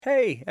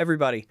Hey,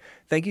 everybody.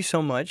 Thank you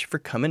so much for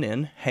coming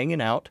in,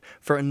 hanging out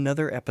for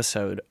another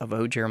episode of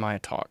Oh Jeremiah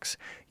Talks.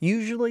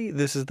 Usually,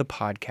 this is the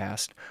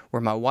podcast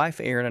where my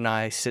wife Erin and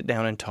I sit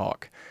down and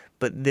talk,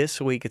 but this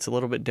week it's a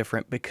little bit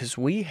different because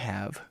we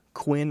have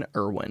Quinn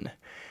Irwin.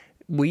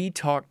 We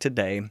talked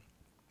today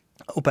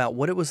about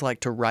what it was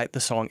like to write the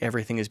song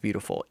Everything is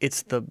Beautiful.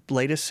 It's the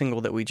latest single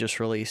that we just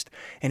released,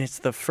 and it's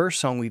the first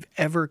song we've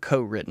ever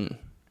co-written.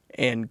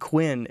 And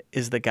Quinn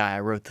is the guy I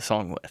wrote the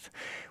song with.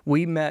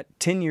 We met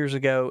 10 years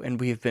ago, and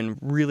we have been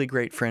really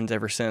great friends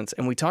ever since.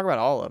 And we talk about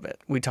all of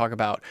it. We talk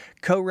about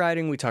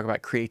co-writing. We talk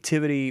about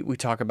creativity. We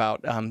talk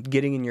about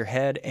getting in your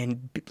head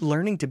and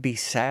learning to be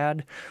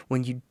sad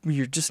when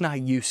you're just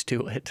not used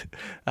to it.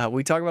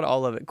 We talk about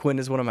all of it. Quinn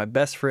is one of my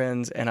best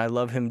friends, and I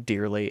love him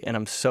dearly. And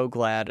I'm so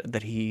glad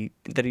that he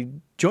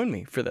joined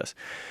me for this.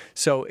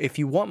 So if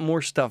you want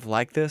more stuff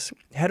like this,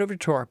 head over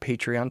to our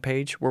Patreon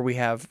page where we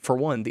have, for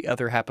one, the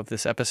other half of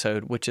this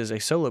episode, which is a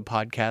solo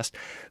podcast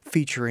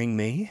featuring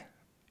me.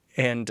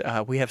 And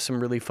we have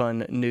some really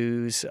fun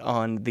news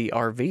on the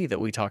RV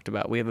that we talked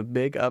about. We have a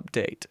big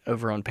update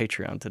over on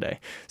Patreon today.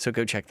 So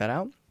go check that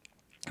out.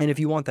 And if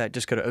you want that,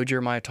 just go to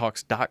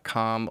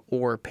ojeremiahtalks.com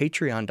or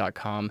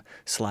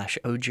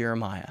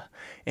patreon.com/ojeremiah.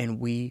 And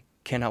we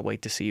cannot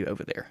wait to see you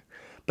over there.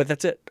 But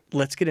that's it.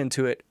 Let's get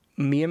into it.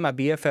 Me and my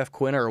BFF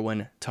Quinn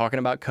Irwin talking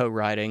about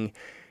co-writing.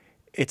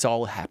 It's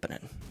all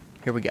happening.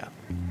 Here we go.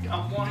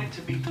 I want it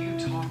to be you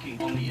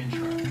talking on the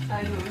intro.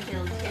 I move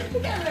heels get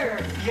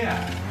together.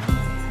 Yeah.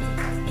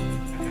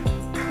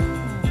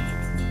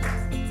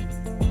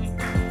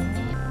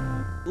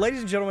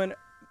 Ladies and gentlemen,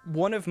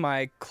 one of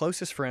my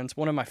closest friends,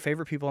 one of my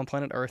favorite people on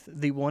planet Earth,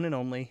 the one and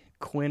only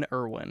Quinn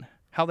Irwin.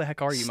 How the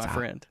heck are you, my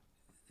friend?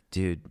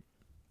 Dude,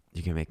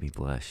 you can make me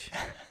blush.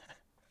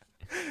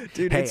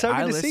 Dude, it's so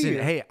good to see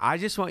you. Hey, I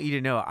just want you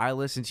to know I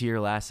listened to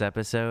your last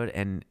episode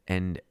and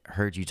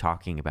heard you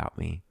talking about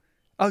me.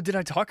 Oh, did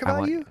I talk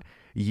about you?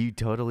 You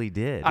totally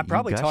did. I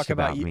probably talk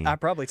about you. Me. I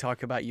probably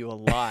talk about you a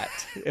lot,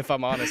 if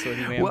I'm honest with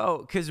you, man.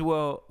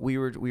 We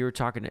were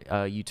talking.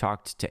 You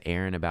talked to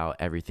Erin about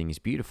Everything is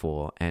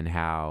Beautiful and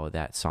how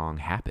that song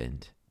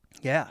happened.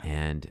 Yeah.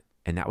 And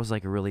that was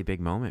like a really big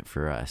moment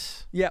for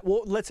us. Yeah,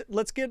 well, let's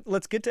get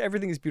to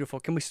Everything is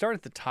Beautiful. Can we start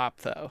at the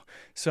top though?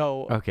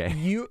 So okay.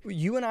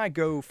 you and I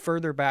go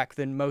further back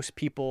than most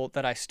people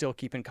that I still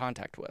keep in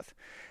contact with.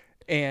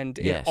 And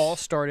yes. It all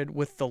started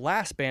with the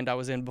last band I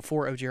was in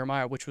before Oh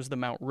Jeremiah, which was the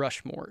Mount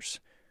Rushmores.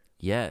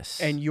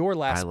 Yes. And your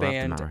last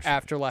band,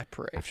 Afterlife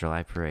Parade.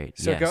 Afterlife Parade.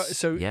 So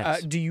yes.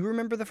 Yes. Do you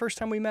remember the first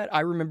time we met?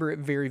 I remember it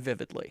very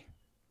vividly.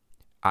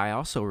 I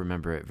also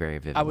remember it very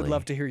vividly. I would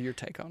love to hear your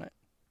take on it.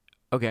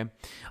 Okay.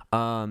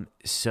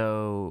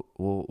 So,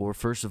 well,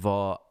 first of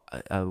all,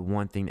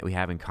 one thing that we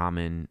have in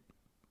common,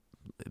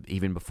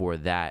 even before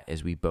that,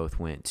 is we both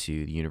went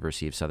to the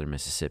University of Southern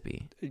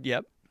Mississippi.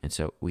 Yep. And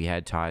so we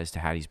had ties to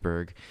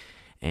Hattiesburg.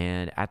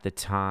 And at the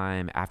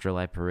time,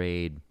 Afterlife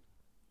Parade,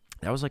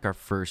 that was like our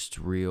first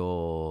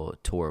real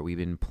tour. We've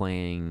been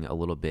playing a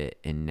little bit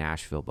in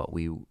Nashville, but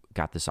we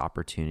got this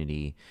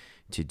opportunity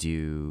to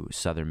do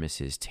Southern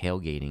Miss's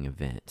tailgating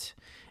event.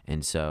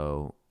 And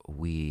so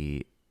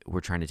we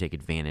were trying to take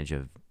advantage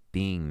of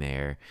being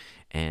there.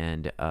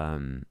 And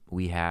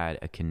we had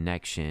a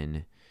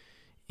connection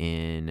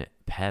in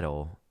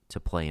Petal to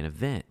play an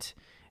event.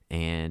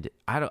 And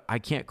I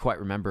can't quite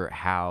remember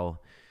how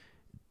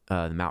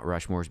the Mount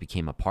Rushmores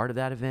became a part of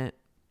that event,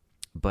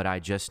 but I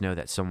just know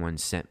that someone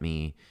sent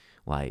me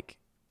like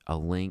a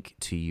link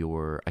to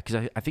your,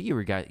 because I think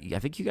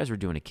you guys were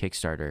doing a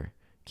Kickstarter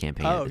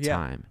campaign at the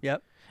time.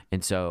 Yep.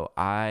 And so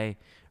I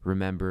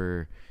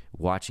remember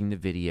watching the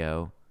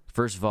video.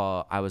 First of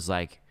all, I was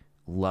like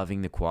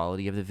loving the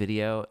quality of the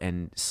video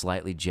and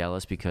slightly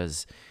jealous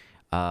because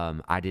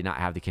I did not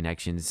have the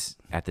connections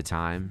at the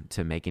time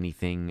to make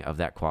anything of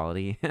that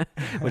quality,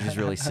 which is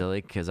really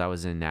silly because I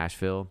was in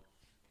Nashville.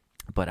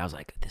 But I was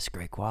like, this is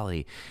great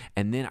quality.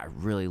 And then I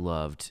really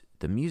loved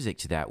the music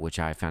to that, which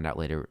I found out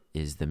later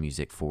is the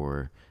music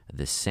for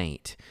The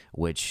Saint,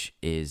 which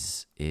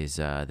is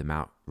the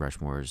Mount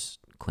Rushmore's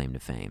claim to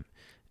fame.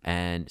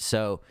 And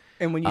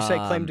when you say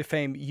claim to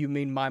fame, you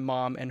mean my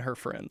mom and her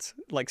friends,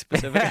 like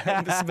specifically.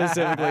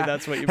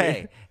 That's what you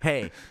mean.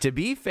 Hey. To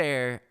be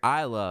fair,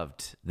 I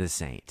loved The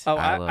Saint. Oh,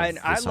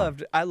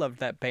 I loved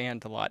that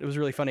band a lot. It was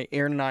really funny.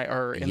 Erin and I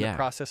are in the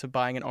process of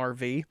buying an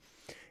RV,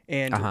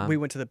 and we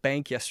went to the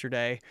bank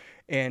yesterday,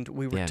 and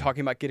we were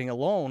talking about getting a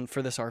loan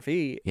for this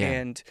RV. Yeah.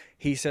 And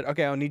he said,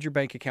 "Okay, I'll need your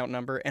bank account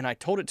number." And I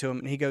told it to him,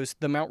 and he goes,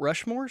 "The Mount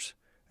Rushmores?"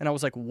 And I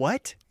was like,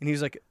 "What?" And he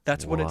was like,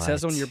 "That's what it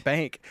says on your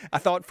bank." I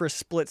thought for a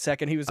split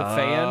second he was a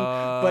fan,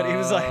 but he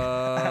was like,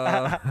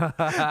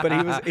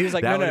 he was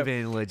like, that no.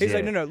 Been legit. He's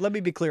like, no. Let me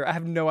be clear. I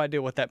have no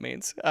idea what that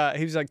means.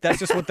 He was like, "That's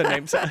just what the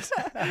name says."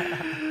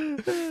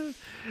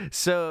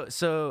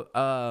 So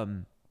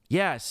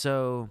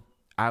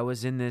I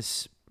was in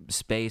this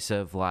space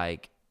of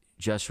like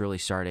just really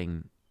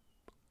starting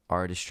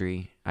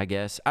artistry, I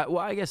guess.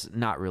 I guess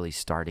not really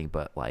starting,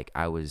 but like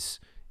I was.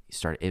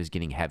 It was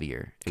getting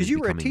heavier because you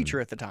were a teacher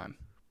at the time.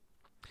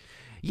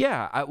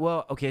 Yeah.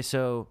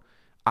 So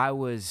I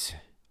was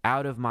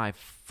out of my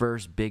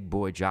first big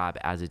boy job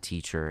as a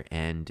teacher,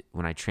 and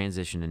when I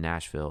transitioned to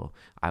Nashville,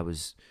 I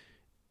was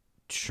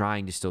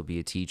trying to still be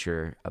a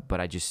teacher,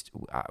 but I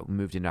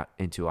moved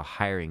into a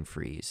hiring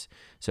freeze.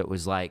 So it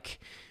was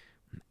like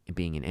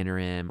being an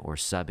interim or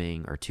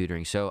subbing or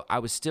tutoring. So I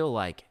was still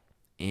like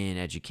in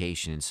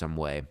education in some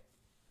way,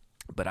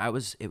 but it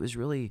was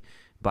really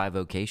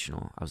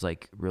bivocational. I was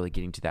like really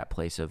getting to that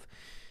place of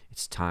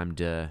it's time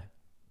to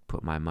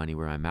put my money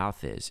where my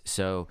mouth is.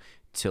 So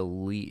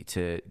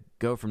to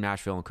go from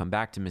Nashville and come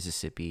back to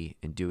Mississippi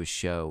and do a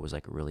show was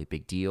like a really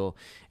big deal.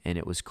 And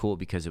it was cool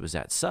because it was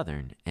at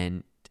Southern,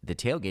 and the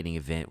tailgating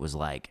event was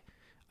like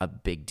a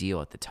big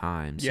deal at the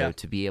time. Yeah. So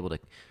to be able to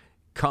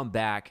come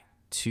back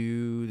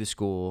to the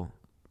school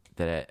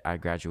that I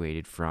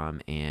graduated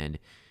from and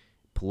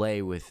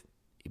play with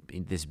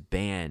this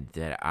band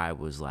that I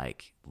was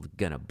like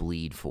gonna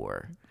bleed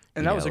for.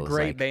 And that was a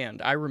great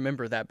band. I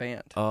remember that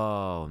band.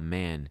 Oh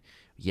man.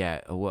 Yeah.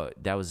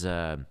 What that was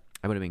I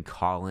would have been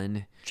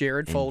Colin,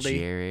 Jared and Foldy.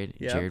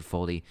 Jared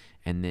Foldy,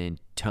 and then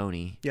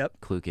Tony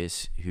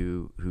Klukas,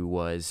 who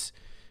was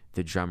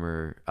the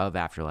drummer of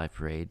Afterlife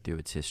Parade throughout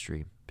its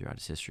history.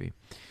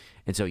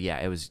 And so yeah,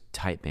 it was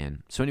tight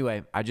band. So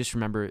anyway, I just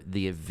remember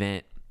the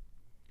event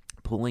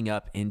pulling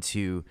up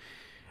into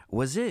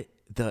was it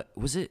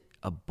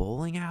a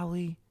bowling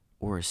alley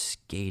or a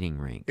skating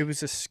rink? It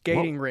was a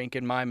skating rink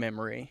in my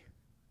memory.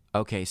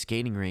 Okay,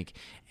 skating rink.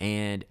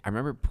 And I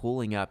remember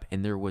pulling up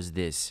and there was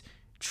this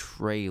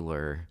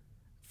trailer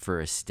for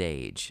a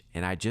stage.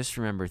 And I just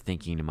remember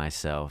thinking to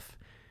myself,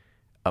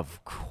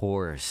 of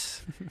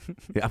course,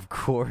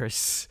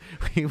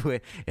 we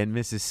would in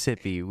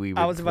Mississippi. We would.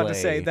 I was about to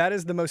say that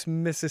is the most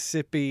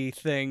Mississippi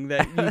thing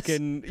that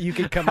you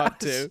can come up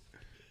to.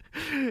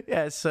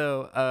 Yeah.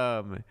 So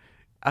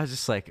I was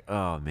just like,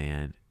 oh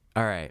man,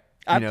 all right.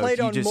 I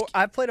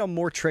played on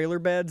more trailer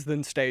beds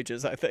than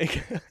stages, I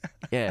think.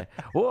 Yeah.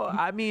 Well,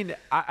 I mean,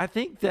 I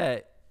think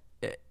that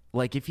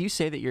like if you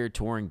say that you're a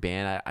touring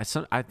band,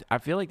 I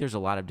feel like there's a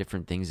lot of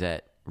different things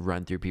that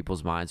run through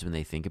people's minds when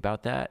they think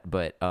about that.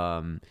 But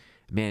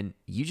man,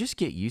 you just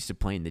get used to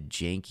playing the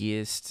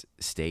jankiest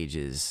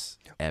stages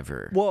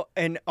ever. Well,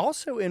 and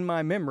also in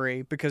my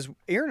memory, because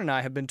Aaron and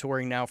I have been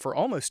touring now for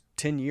almost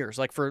 10 years,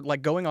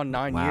 like going on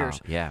 9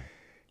 years. Yeah.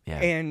 Yeah.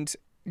 And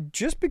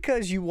just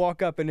because you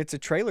walk up and it's a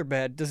trailer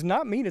bed does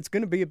not mean it's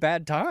going to be a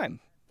bad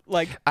time.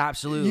 Like,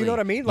 absolutely. You know what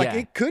I mean? Like,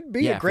 it could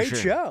be a great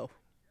show.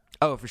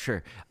 Oh, for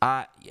sure.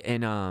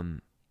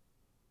 And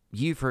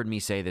you've heard me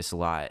say this a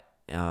lot.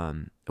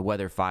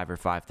 Whether 5 or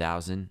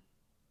 5,000,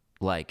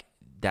 like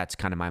that's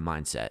kind of my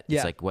mindset. Yeah,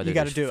 it's like whether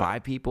there's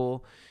 5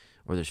 people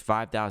or there's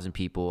 5,000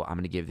 people, I'm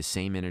going to give the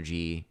same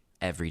energy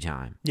every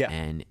time. Yeah.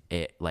 And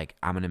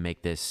I'm going to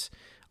make this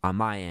on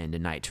my end a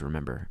night to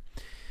remember.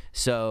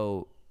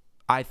 So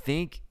I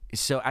think,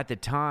 so at the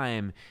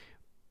time,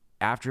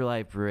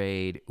 Afterlife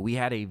Parade, we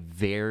had a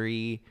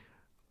very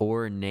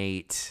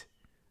ornate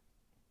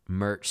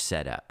merch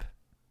setup.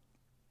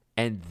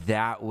 And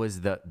that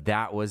was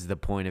the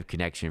point of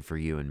connection for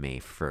you and me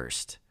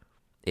first.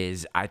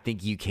 Is I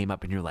think you came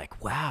up and you're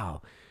like,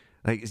 wow.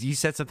 Like you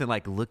said something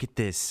like, look at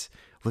this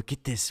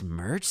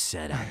merch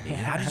setup,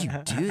 man. How did you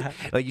do that?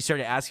 Like you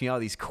started asking all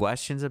these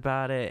questions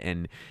about it,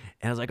 and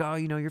I was like, oh,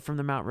 you're from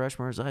the Mount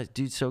Rushmore. I was like,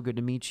 dude, so good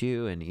to meet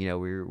you. And we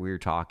were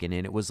talking,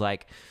 and it was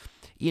like,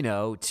 2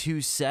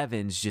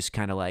 7s just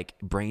kind of like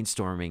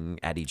brainstorming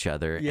at each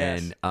other.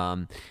 Yes.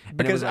 And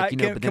because and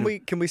it was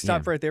like, can we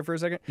stop right there for a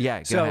second?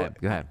 Yeah, go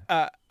ahead.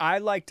 I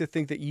like to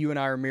think that you and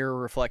I are mirror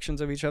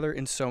reflections of each other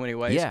in so many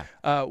ways.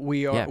 Yeah.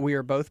 We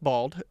are both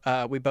bald.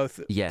 We both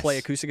Yes. play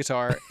acoustic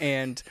guitar,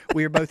 and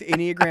we are both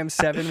Enneagram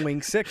 7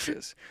 wing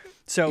 6s.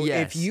 So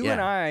if you and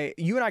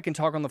I can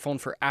talk on the phone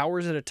for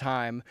hours at a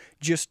time,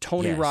 just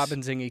Tony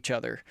Robbinsing each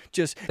other,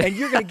 and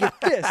you're gonna get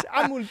this.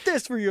 I'm with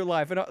this for your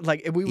life, and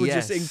we would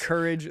just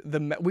encourage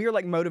we are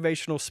like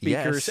motivational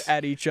speakers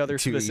at each other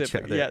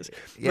specifically. Yes,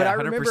 yeah, but I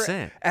remember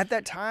 100%. at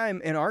that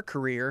time in our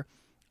career,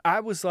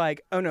 I was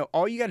like, oh no,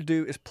 all you got to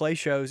do is play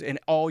shows, and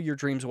all your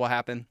dreams will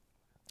happen.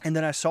 And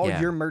then I saw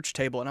your merch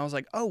table, and I was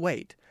like, oh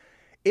wait,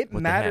 it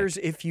matters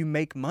if you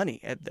make money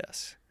at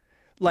this.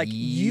 Like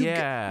you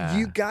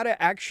got to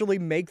actually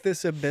make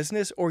this a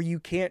business, or you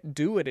can't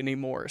do it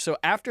anymore. So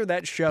after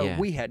that show,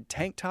 we had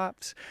tank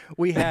tops.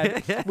 We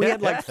had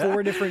like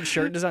 4 different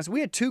shirt designs.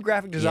 We had 2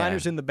 graphic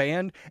designers in the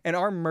band, and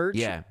our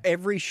merch.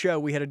 Every show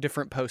we had a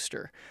different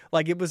poster.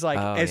 Like it was like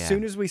as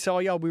soon as we saw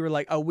y'all, we were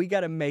like, oh, we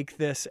got to make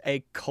this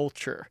a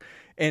culture,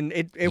 and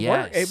it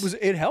worked.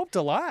 It helped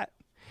a lot.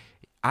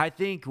 I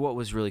think what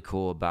was really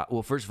cool about,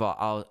 well, first of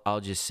all, I'll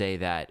just say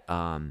that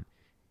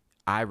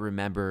I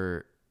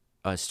remember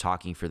us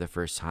talking for the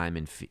first time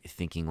and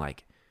thinking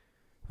like,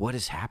 what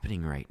is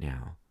happening right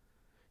now?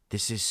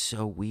 This is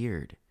so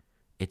weird.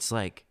 It's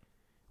like,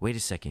 wait a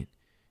second.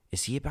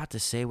 Is he about to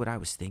say what I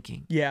was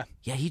thinking? Yeah.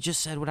 Yeah, he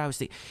just said what I was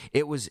thinking.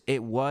 It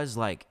was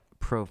like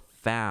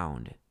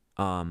profound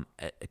a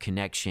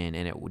connection,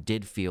 and it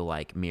did feel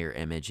like mirror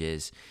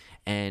images.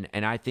 And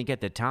I think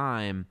at the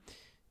time,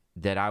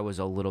 that I was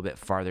a little bit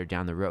farther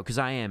down the road, because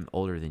I am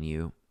older than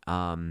you.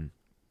 And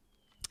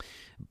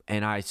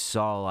I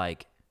saw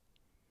like,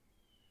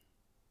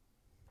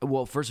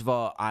 well, first of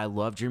all, I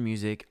loved your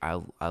music. I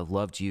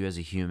loved you as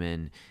a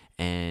human,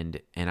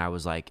 and I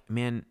was like,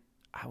 man,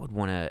 I would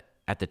want to,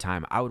 at the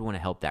time, I would want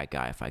to help that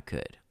guy if I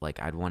could.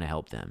 Like, I'd want to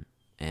help them,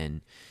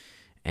 and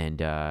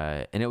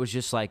it was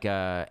just like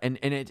and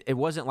it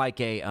wasn't like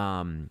a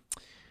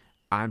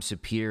I'm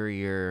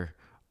superior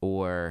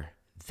or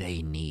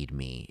they need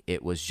me.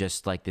 It was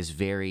just like this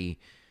very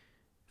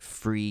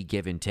free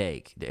give and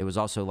take. It was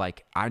also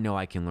like, I know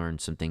I can learn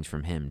some things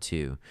from him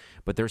too,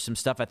 but there's some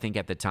stuff I think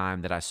at the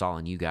time that I saw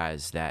in you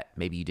guys that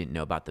maybe you didn't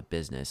know about the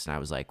business, and I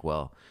was like,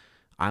 well,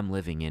 I'm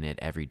living in it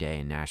every day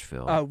in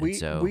Nashville.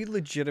 We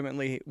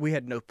legitimately, we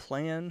had no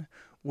plan.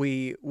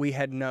 We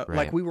had no, Right.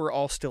 like, we were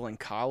all still in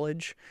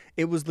college.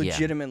 It was Yeah.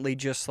 legitimately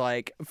just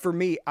like, for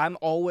me, I'm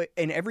always,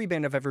 in every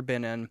band I've ever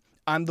been in,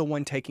 I'm the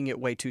one taking it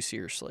way too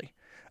seriously.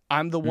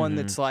 I'm the one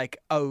that's like,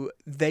 oh,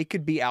 they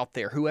could be out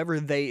there. Whoever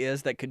they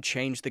is that could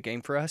change the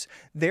game for us,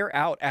 they're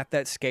out at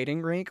that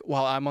skating rink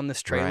while I'm on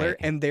this trailer, Right.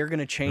 and they're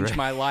gonna change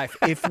my life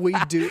if we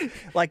do.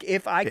 Like,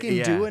 if I can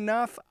do Yeah.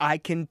 enough, I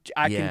can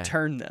Yeah.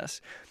 turn this.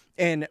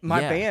 And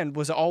my Yeah. band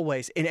was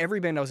always, in every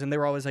band I was in, they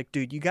were always like,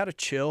 dude, you got to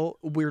chill.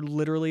 We're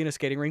literally in a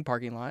skating rink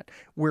parking lot.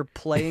 We're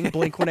playing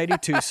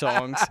Blink-182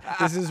 songs.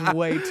 This is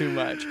way too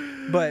much.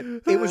 But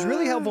it was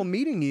really helpful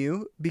meeting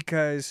you,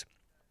 because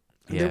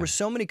there were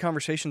so many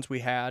conversations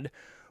we had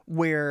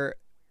where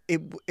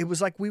it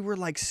was like we were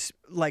like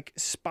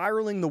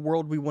spiraling the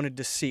world we wanted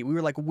to see. We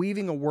were like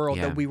weaving a world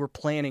Yeah. that we were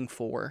planning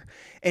for.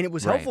 And it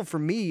was Right. helpful for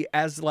me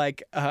as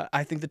like,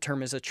 I think the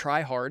term is a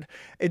try-hard.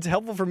 It's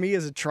helpful for me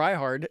as a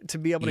try-hard to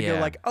be able to go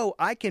Yeah. like, oh,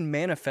 I can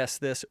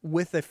manifest this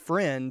with a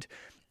friend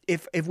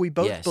if we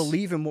both Yes.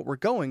 believe in what we're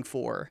going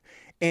for.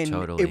 And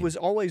Totally. it was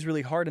always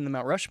really hard in the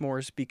Mount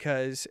Rushmores,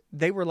 because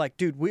they were like,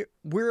 dude,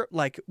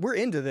 we're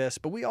into this,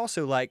 but we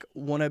also like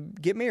want to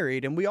get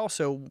married, and we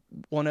also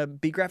want to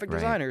be graphic Right.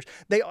 designers.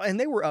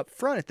 They were up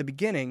front at the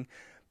beginning,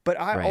 but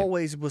I Right.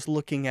 always was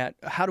looking at,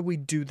 how do we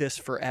do this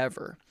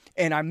forever?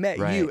 And I met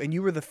Right. you, and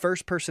you were the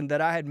first person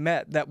that I had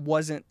met that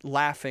wasn't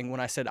laughing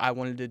when I said I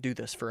wanted to do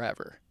this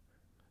forever.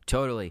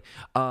 Totally.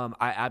 I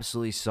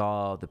absolutely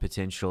saw the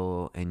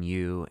potential in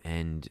you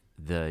and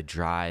the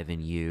drive in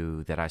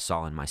you that I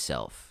saw in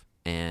myself.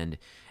 And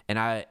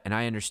I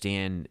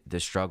understand the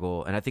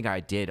struggle, and I think I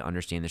did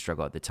understand the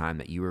struggle at the time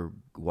that you were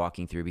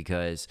walking through,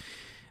 because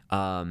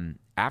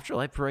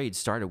Afterlife Parade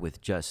started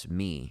with just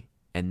me,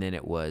 and then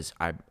it was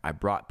I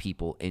brought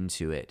people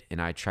into it,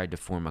 and I tried to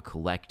form a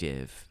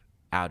collective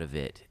out of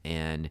it,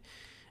 and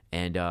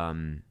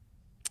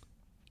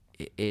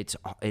it's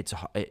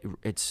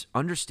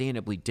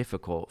understandably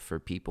difficult for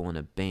people in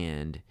a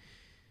band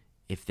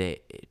if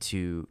they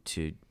to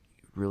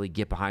really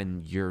get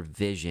behind your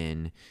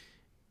vision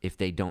if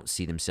they don't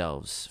see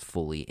themselves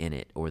fully in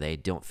it, or they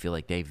don't feel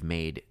like they've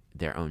made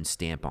their own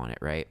stamp on it,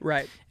 right?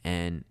 Right.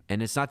 And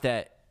it's not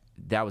that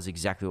was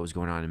exactly what was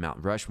going on in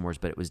Mount Rushmores,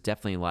 but it was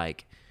definitely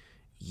like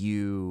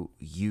you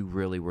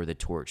really were the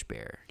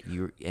torchbearer.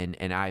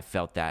 And I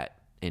felt that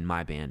in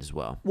my band as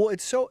well. Well,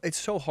 it's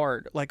so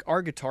hard. Like,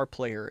 our guitar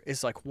player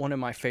is like one of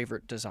my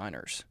favorite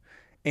designers,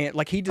 and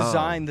like, he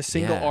designed the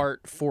single yeah.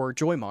 art for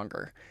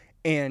Joymonger,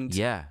 and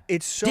Yeah.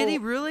 it's so. Did he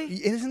really?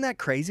 Isn't that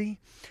crazy?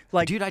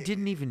 Like, Dude, I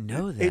didn't even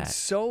know that. it's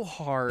so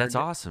hard. That's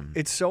awesome.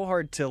 It's so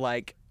hard to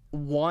like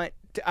want.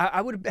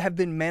 I would have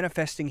been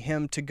manifesting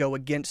him to go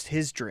against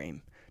his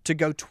dream, to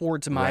go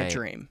towards my Right.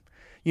 dream.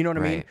 You know what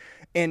I mean? Right.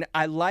 And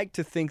I like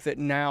to think that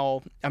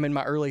now I'm in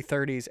my early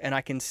 30s and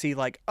I can see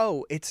like,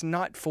 oh, it's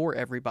not for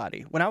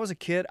everybody. When I was a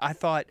kid, I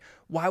thought,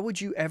 why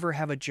would you ever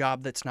have a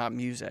job that's not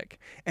music?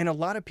 And a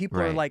lot of people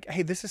are Right. like,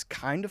 hey, this is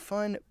kind of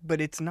fun, but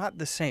it's not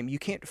the same. You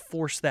can't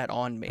force that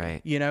on me,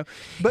 Right. you know?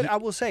 But I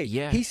will say,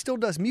 yeah. he still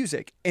does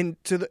music and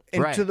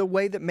Right. to the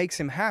way that makes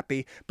him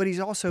happy, but he's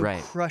also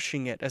Right.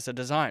 crushing it as a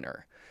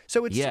designer.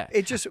 So Yeah.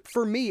 it just,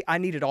 for me, I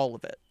needed all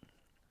of it.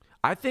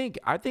 I think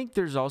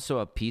there's also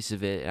a piece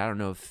of it. I don't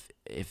know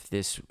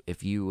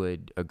if you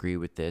would agree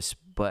with this,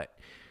 but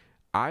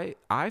I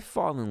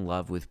fall in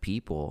love with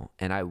people,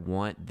 and I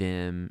want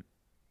to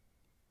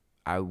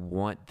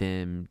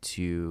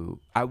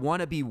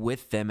be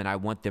with them, and I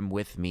want them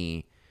with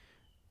me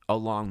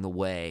along the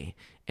way.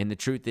 And the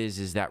truth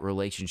is that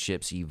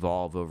relationships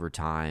evolve over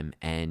time,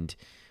 and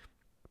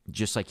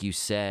just like you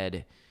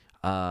said,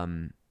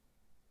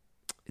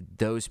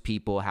 those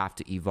people have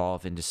to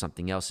evolve into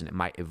something else, and it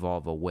might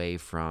evolve away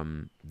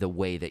from the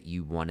way that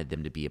you wanted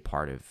them to be a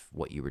part of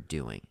what you were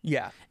doing.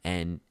 Yeah.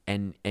 And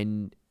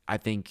I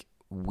think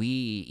we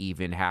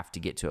even have to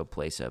get to a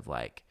place of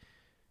like,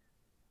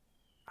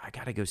 I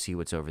got to go see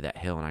what's over that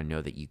hill, and I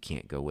know that you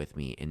can't go with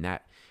me. And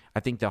that,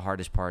 I think the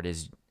hardest part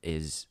is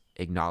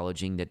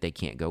acknowledging that they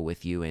can't go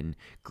with you, and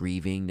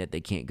grieving that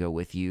they can't go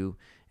with you,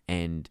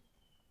 and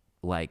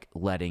like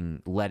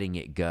letting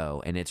it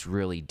go. And it's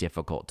really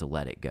difficult to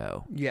let it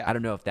go. Yeah. I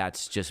don't know if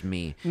that's just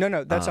me.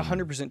 No, that's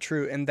 100%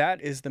 true, and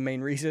that is the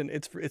main reason.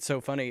 It's so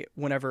funny.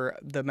 Whenever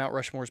the Mount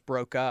Rushmores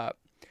broke up,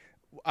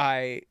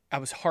 I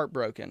was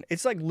heartbroken.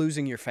 It's like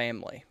losing your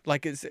family.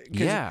 Like it's 'cause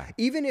Yeah.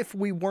 even if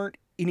we weren't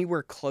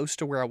anywhere close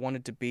to where I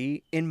wanted to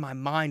be, in my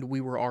mind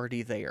we were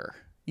already there.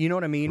 You know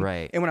what I mean?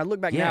 Right. And when I look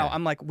back now, Yeah.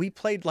 I'm like, we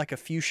played like a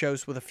few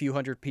shows with a few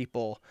hundred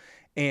people,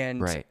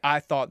 and Right. I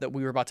thought that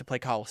we were about to play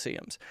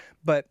Coliseums.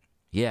 But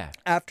Yeah.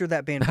 after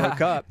that band broke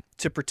up,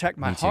 to protect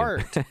my Me too.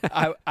 heart,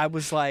 I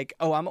was like,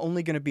 oh, I'm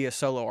only going to be a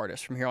solo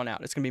artist from here on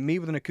out. It's going to be me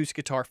with an acoustic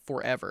guitar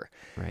forever.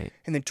 Right.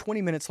 And then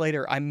 20 minutes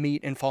later, I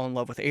meet and fall in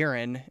love with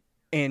Erin,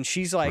 and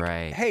she's like,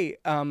 Right. hey,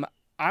 I'm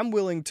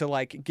willing to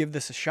like give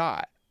this a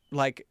shot.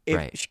 Like,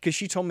 Right. because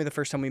she told me the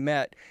first time we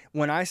met,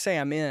 when I say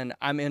I'm in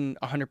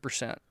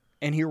 100%.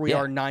 And here we Yeah.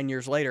 are 9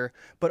 years later.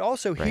 But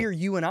also Right. here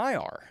you and I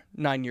are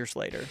 9 years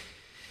later.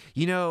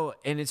 You know,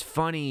 and it's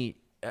funny.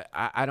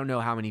 I don't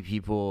know how many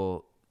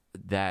people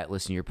that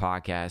listen to your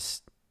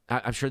podcast.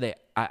 I'm sure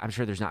I'm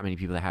sure there's not many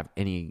people that have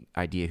any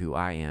idea who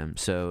I am,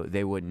 so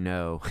they wouldn't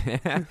know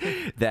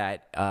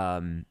that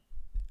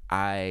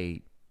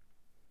I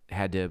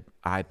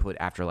put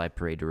Afterlife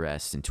Parade to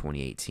rest in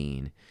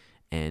 2018,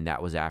 and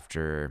that was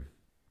after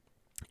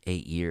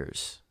 8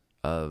 years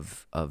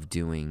of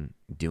doing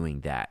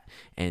that,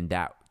 and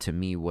that to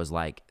me was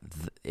like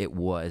it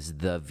was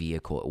the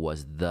vehicle, it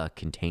was the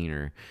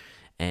container,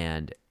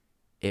 and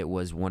it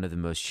was one of the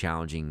most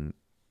challenging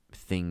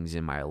things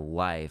in my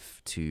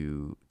life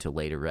to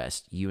lay to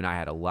rest. You and I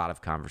had a lot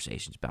of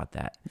conversations about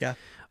that Yeah.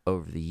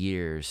 over the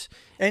years,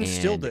 And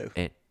still do.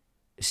 And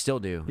still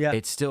do. Yeah.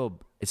 It's still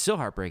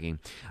heartbreaking.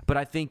 But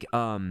I think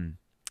I'd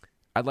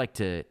like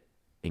to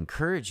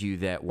encourage you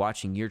that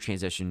watching your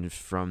transition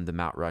from the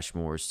Mount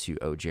Rushmores to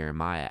Oh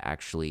Jeremiah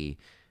actually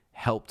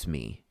helped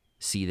me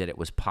see that it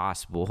was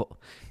possible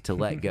to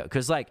let go.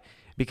 Because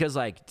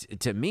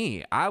to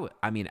me,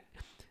 I mean,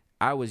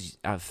 I was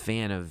a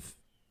fan of,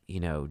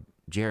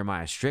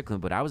 Jeremiah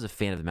Strickland, but I was a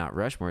fan of the Mount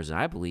Rushmores, and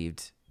I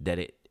believed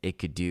that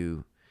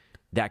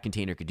that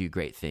container could do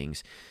great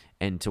things.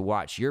 And to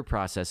watch your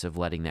process of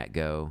letting that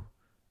go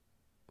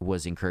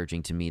was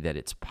encouraging to me, that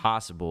it's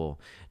possible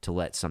to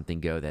let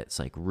something go that's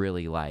like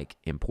really like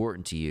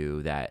important to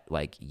you, that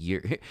like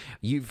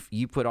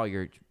you put all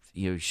your,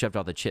 shoved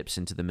all the chips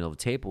into the middle of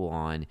the table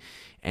on,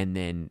 and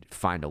then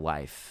find a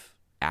life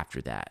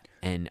after that.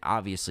 And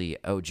obviously,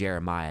 Oh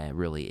Jeremiah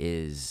really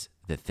is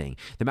the thing.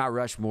 The Mount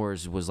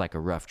Rushmores was like a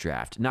rough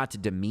draft. Not to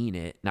demean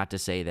it, not to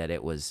say that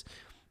it was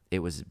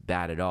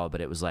bad at all, but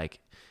it was like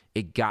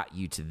it got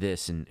you to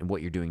this, and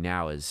what you're doing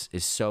now is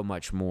so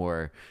much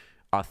more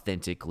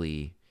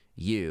authentically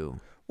you.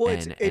 Well,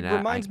 and it I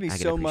reminds me can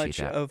so appreciate much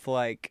that. of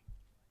like,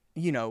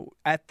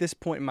 at this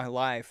point in my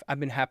life, I've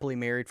been happily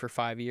married for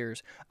 5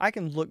 years. I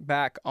can look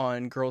back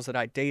on girls that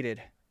I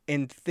dated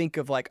and think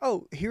of like,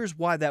 oh, here's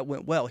why that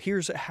went well.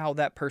 Here's how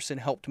that person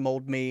helped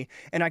mold me.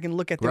 And I can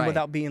look at them Right.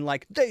 without being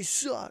like, they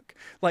suck.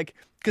 Like,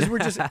 because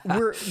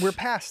we're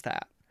past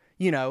that.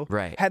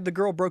 Right. Had the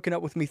girl broken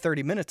up with me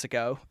 30 minutes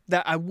ago,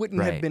 that I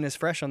wouldn't have Right. been as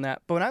fresh on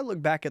that. But when I look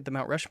back at the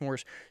Mount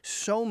Rushmores,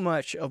 so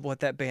much of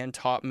what that band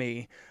taught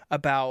me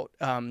about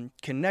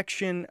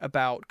connection,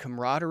 about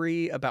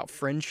camaraderie, about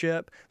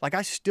friendship, like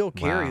I still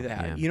carry Wow,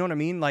 that. yeah. You know what I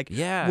mean? Like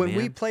Yeah, when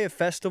we man. play a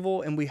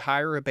festival and we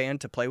hire a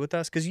band to play with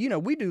us, because,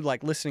 we do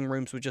like listening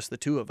rooms with just the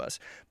two of us.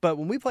 But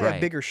when we play a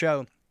Right. bigger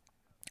show,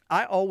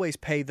 I always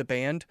pay the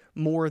band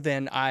more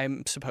than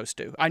I'm supposed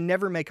to. I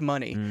never make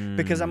money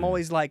because I'm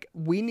always like,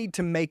 we need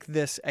to make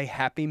this a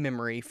happy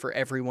memory for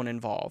everyone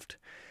involved.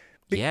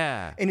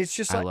 Yeah. And it's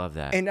just I like, love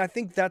that. And I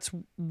think that's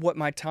what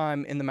my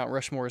time in the Mount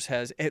Rushmores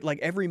has. Like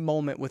every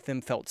moment with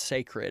them felt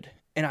sacred,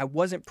 and I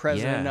wasn't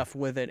present Yeah. enough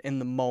with it in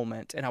the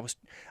moment. And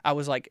I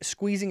was like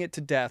squeezing it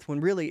to death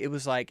when really it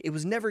was like, it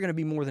was never going to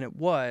be more than it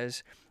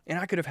was. And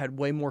I could have had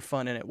way more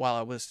fun in it while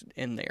I was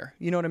in there.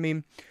 You know what I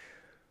mean?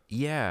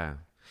 Yeah.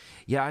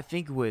 Yeah, I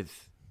think that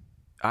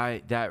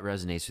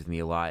resonates with me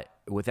a lot.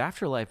 With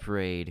Afterlife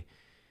Parade,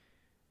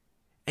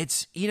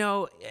 it's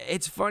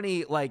it's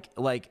funny like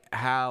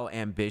how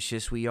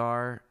ambitious we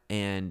are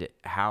and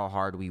how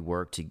hard we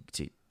work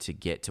to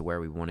get to where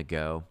we want to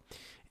go.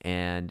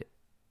 And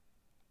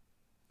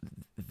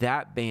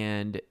that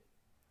band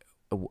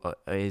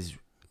is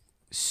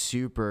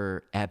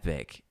super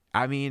epic.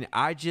 I mean,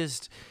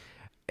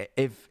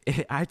 if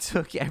I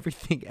took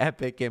everything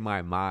epic in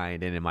my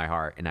mind and in my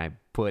heart and I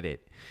put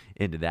it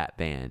into that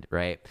band,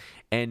 right?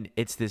 And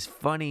it's this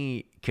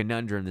funny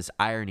conundrum, this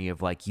irony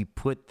of like, you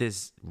put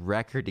this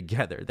record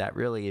together that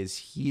really is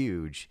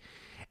huge,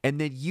 and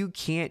then you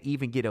can't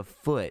even get a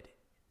foot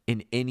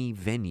in any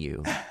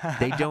venue.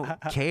 They don't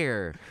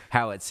care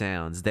how it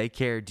sounds. They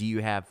care, do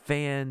you have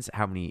fans?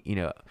 How many,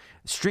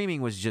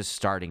 streaming was just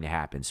starting to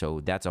happen.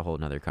 So that's a whole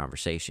nother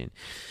conversation.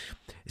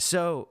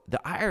 So the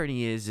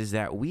irony is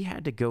that we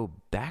had to go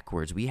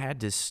backwards. We had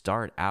to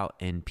start out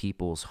in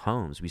people's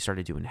homes. We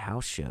started doing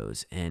house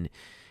shows. And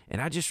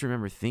I just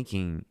remember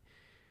thinking,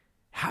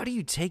 how do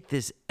you take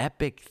this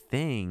epic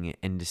thing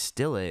and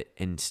distill it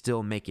and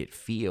still make it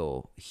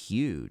feel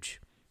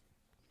huge?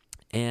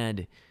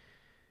 And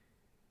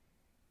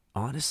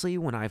honestly,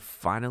 when I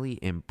finally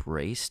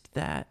embraced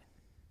that,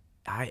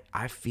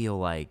 I feel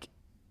like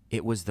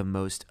it was the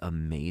most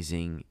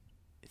amazing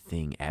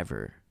thing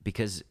ever,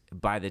 because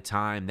by the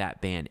time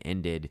that band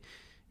ended,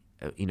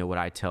 what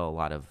I tell a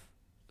lot of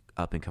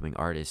up and coming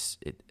artists,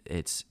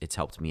 it's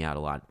helped me out a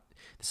lot.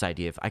 This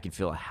idea of I can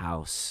fill a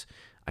house,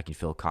 I can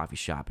fill a coffee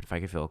shop. If I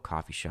can fill a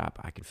coffee shop,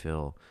 I can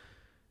fill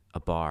a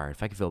bar.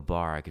 If I could fill a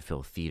bar, I could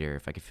fill a theater.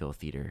 If I could fill a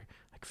theater,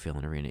 I could fill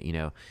an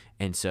arena,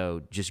 And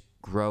so just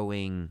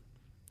growing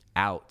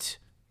out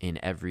in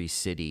every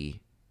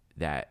city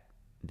that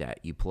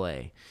you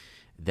play,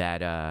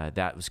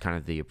 that was kind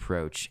of the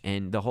approach.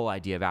 And the whole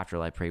idea of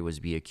Afterlife Parade was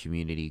be a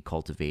community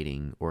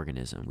cultivating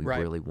organism. We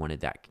really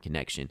wanted that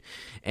connection.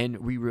 And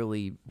we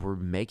really were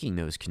making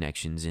those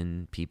connections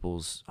in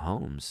people's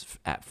homes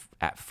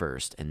at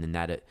first. And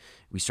then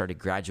we started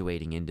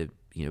graduating into,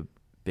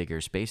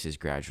 bigger spaces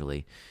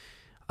gradually.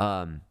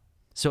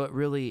 So it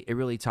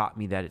really taught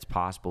me that it's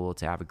possible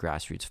to have a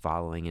grassroots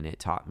following, and it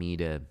taught me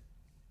to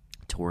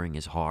touring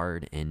is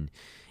hard, and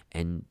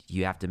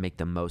you have to make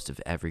the most of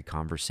every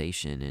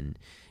conversation,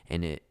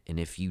 and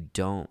if you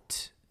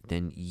don't,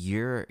 then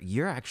you're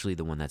actually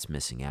the one that's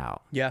missing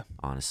out. Yeah,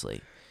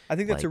 honestly, I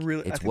think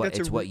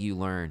that's what you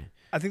learn.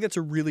 I think that's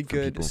a really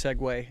good people.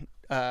 segue,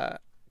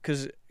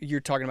 because you're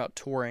talking about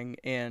touring,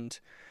 and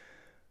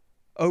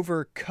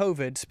over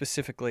COVID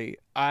specifically,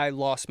 I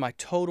lost my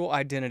total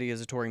identity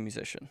as a touring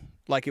musician.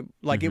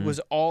 It was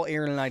all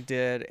Aaron and I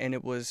did, and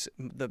it was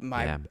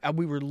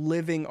we were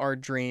living our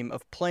dream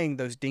of playing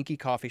those dinky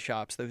coffee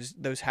shops,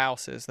 those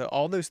houses,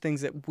 all those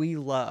things that we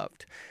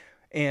loved.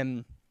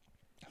 And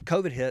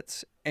COVID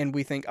hits, and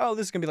we think, oh,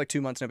 this is gonna be like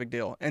 2 months, no big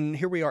deal. And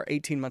here we are,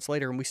 18 months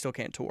later, and we still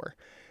can't tour.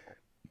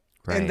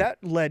 Right. And that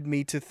led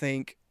me to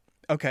think,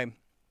 okay,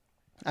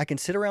 I can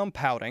sit around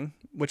pouting,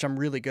 which I'm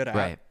really good at,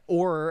 right.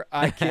 Or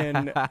I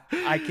can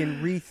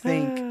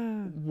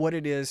rethink what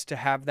it is to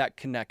have that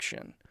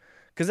connection,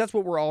 because that's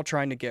what we're all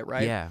trying to get,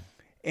 right? Yeah.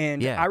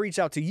 And I reached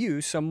out to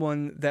you,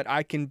 someone that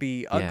I can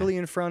be ugly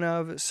in front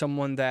of,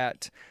 someone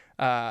that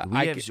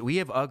we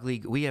have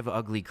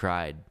ugly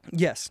cried.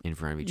 Yes. In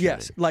front of each other.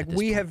 Yes, like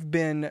we have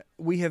been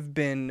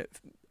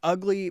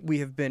ugly, we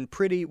have been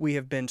pretty, we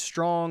have been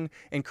strong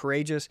and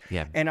courageous.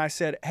 Yeah. And I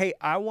said, hey,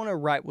 I want to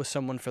write with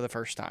someone for the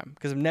first time,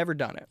 because I've never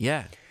done it.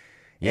 Yeah.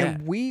 Yeah.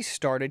 And we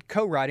started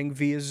co-writing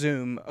via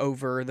Zoom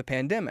over the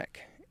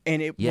pandemic.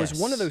 And it was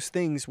one of those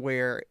things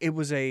where it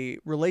was a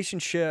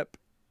relationship.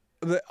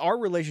 Our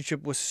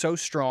relationship was so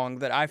strong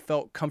that I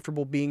felt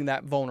comfortable being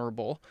that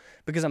vulnerable,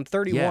 because I'm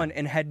 31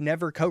 and had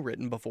never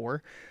co-written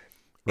before.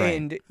 Right.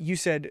 And you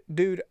said,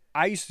 dude,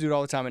 I used to do it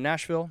all the time in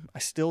Nashville. I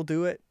still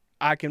do it.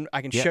 I can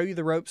show you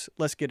the ropes.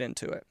 Let's get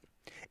into it.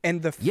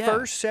 And the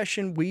first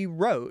session we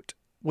wrote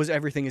was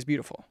Everything is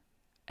Beautiful.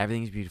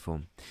 Everything is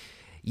Beautiful.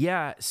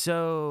 Yeah,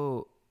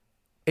 so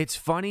it's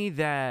funny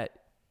that,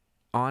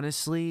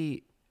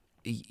 honestly,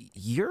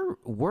 you're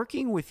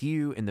working with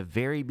you in the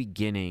very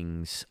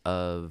beginnings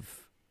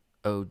of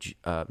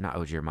not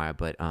O Jeremiah,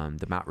 but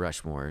the Mount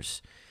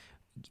Rushmores.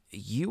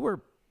 You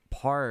were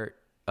part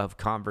of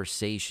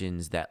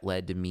conversations that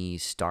led to me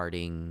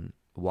starting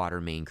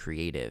Watermain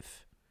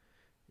Creative,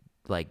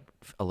 like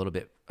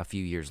a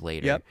few years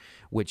later.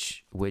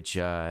 Which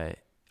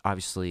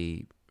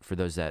obviously, for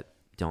those that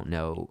don't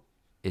know,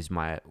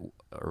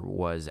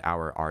 was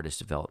our artist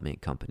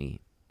development company.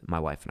 My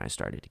wife and I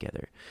started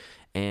together,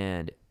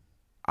 and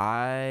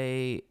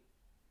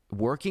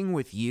working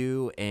with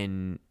you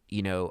and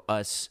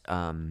us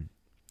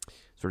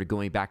sort of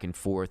going back and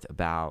forth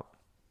about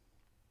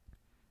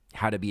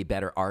how to be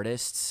better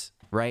artists,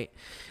 right?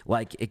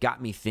 Like, it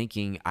got me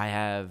thinking. I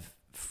have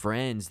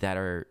friends that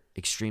are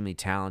extremely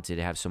talented,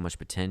 have so much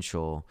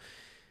potential,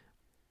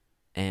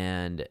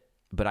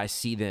 but I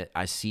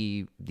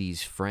see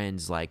these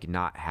friends like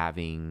not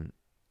having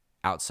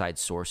outside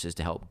sources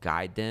to help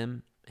guide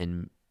them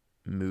and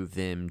move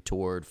them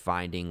toward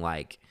finding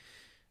like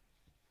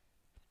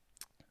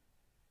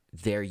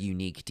their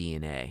unique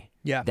DNA.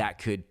 Yeah. That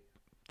could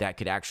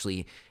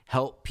actually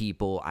help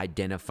people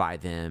identify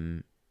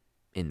them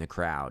in the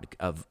crowd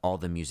of all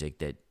the music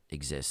that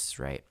exists,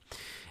 right?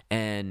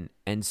 And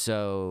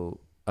so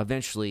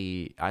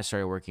eventually I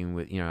started working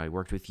with, I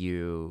worked with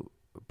you,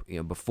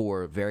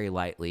 before very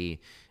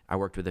lightly. I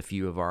worked with a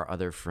few of our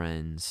other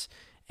friends,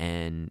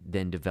 and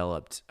then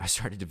I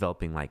started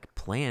developing like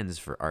plans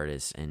for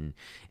artists. And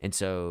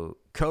so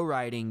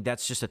co-writing,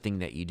 that's just a thing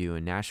that you do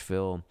in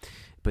Nashville.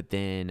 But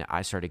then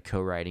I started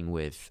co-writing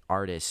with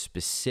artists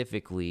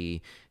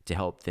specifically to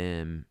help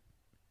them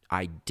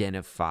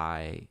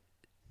identify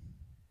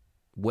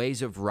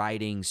ways of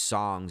writing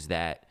songs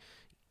that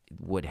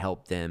would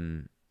help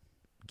them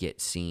get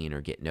seen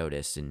or get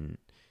noticed, and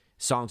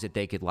songs that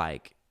they could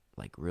like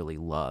really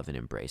love and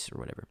embrace or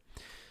whatever.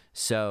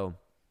 So,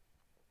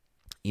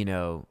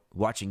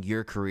 watching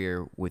your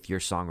career with your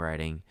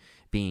songwriting,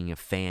 being a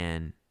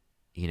fan,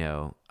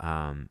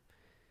 I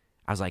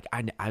was like,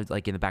 I was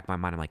like, in the back of my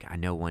mind, I'm like, I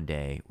know one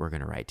day we're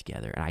going to write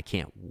together, and I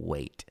can't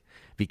wait,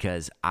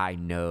 because I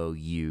know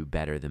you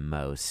better than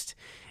most.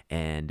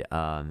 And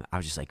I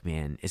was just like,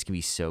 man, it's going to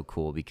be so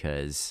cool,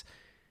 because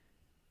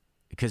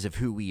because of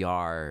who we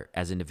are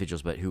as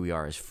individuals, but who we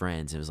are as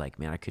friends. It was like,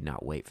 man, I could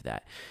not wait for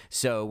that.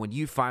 So when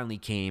you finally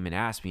came and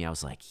asked me, I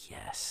was like,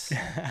 yes,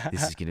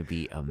 this is going to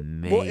be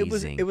amazing.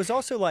 Well, it was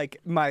also like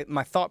my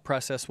thought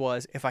process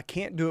was, if I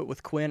can't do it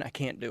with Quinn, I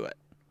can't do it.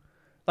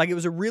 Like it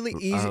was a really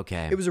easy.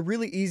 Okay. It was a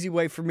really easy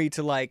way for me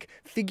to like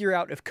figure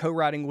out if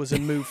co-writing was a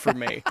move for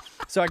me.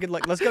 So I could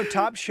like, let's go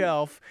top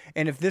shelf,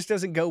 and if this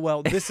doesn't go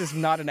well, this is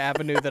not an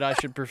avenue that I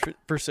should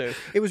pursue.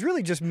 It was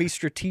really just me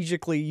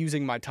strategically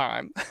using my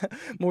time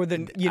more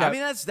than I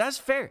mean, that's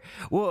fair.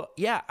 Well,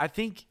 yeah, I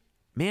think,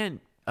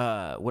 man,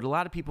 what a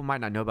lot of people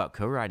might not know about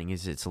co-writing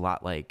is it's a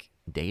lot like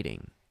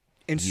dating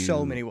in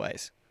so many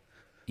ways.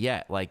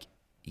 Yeah, like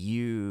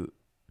you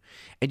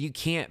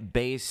can't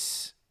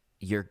base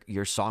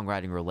your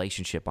songwriting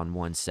relationship on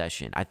one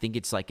session. I think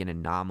it's like an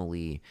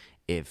anomaly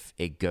if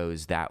it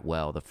goes that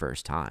well the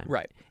first time.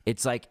 Right.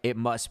 It's like it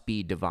must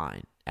be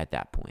divine at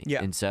that point.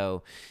 Yeah. And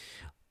so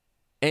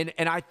and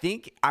I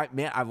think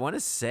I want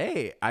to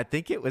say I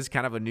think it was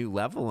kind of a new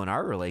level in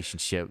our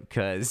relationship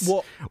because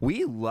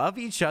we love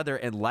each other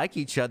and like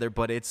each other,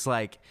 but it's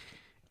like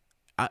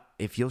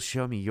if you'll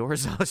show me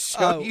yours, I'll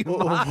show you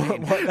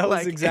mine. That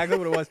was exactly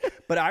what it was.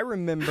 But I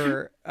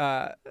remember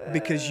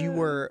because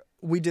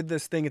we did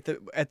this thing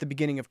at the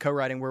beginning of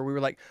co-writing where we were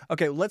like,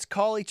 okay, let's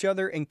call each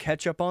other and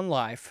catch up on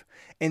life,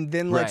 and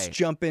then let's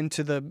jump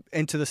into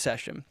the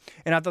session.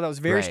 And I thought that was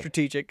very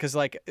strategic because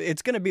like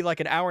it's going to be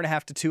like an hour and a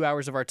half to 2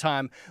 hours of our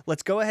time.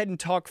 Let's go ahead and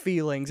talk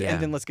feelings, and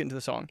then let's get into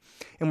the song.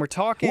 And we're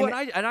talking. Well,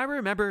 and I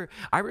remember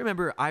I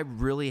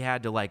really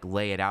had to like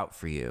lay it out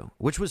for you,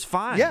 which was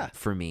fine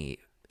for me.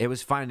 It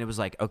was fine. It was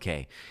like,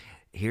 okay,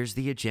 here's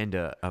the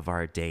agenda of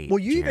our date. Well,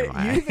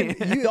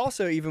 you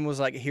also even was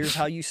like, here's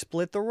how you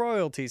split the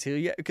royalties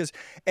here, because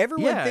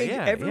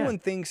everyone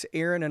thinks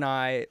Aaron and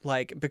I,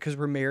 like, because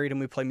we're married and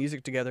we play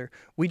music together,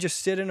 we just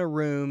sit in a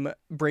room,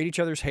 braid each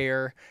other's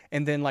hair,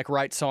 and then like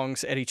write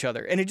songs at each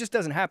other, and it just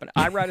doesn't happen.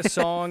 I write a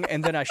song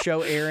and then I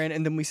show Aaron,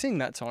 and then we sing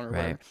that song or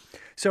whatever.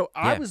 So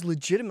I was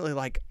legitimately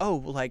like, oh,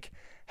 like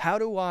how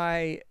do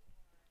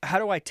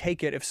I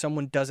take it if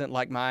someone doesn't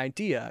like my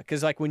idea?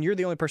 Because like when you're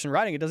the only person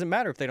writing, it doesn't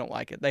matter if they don't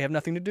like it. They have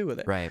nothing to do with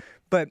it. Right.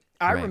 But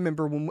I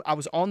remember when I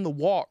was on the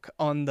walk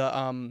on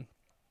the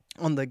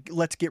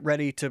let's get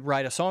ready to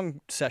write a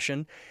song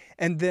session,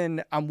 and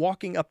then I'm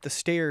walking up the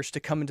stairs to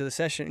come into the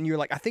session, and you're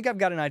like, I think I've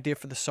got an idea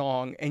for the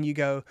song, and you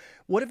go,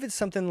 what if it's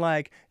something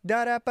like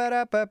da da ba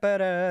da ba ba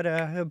da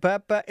da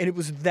ba ba, and it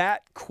was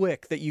that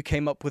quick that you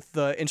came up with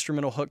the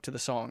instrumental hook to the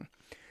song.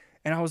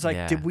 And I was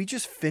like, did we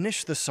just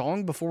finish the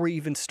song before we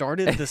even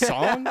started the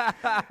song?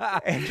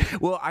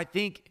 Well, I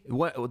think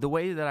the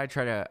way that I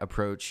try to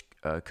approach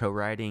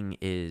co-writing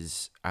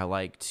is I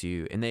like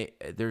to, and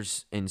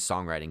there's in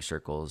songwriting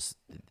circles,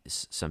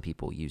 some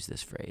people use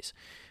this phrase,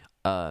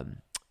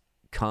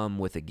 come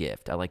with a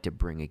gift. I like to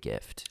bring a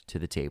gift to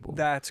the table.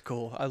 That's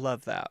cool. I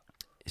love that.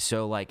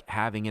 So like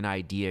having an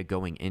idea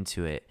going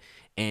into it.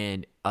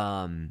 And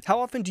how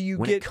often do you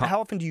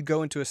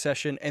go into a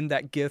session and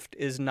that gift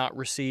is not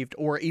received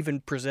or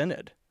even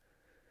presented?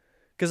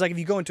 Because like if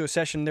you go into a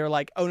session, they're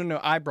like, "Oh no,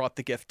 I brought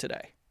the gift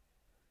today."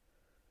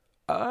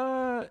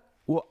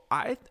 Well,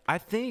 I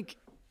think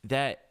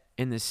that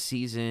in the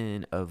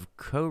season of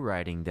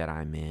co-writing that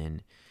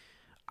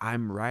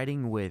I'm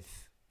writing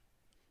with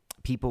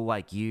people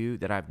like you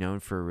that I've known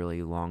for a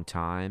really long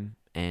time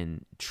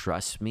and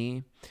trust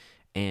me,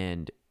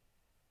 and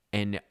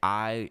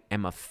I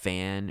am a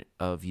fan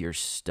of your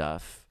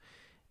stuff.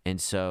 And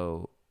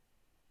so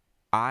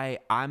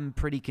I'm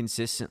pretty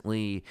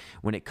consistently,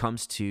 when it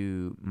comes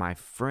to my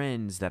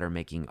friends that are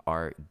making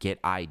art, get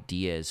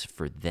ideas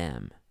for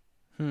them.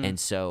 And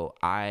so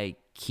I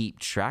keep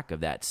track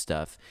of that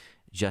stuff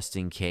just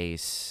in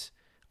case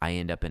I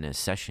end up in a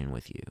session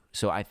with you.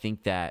 So I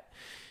think that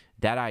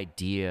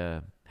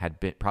idea had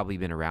probably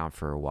been around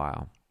for a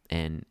while,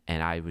 and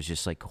I was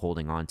just like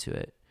holding on to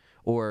it.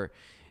 Or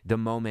the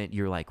moment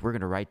you're like, we're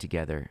going to write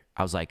together,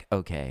 I was like,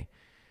 okay,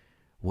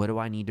 what do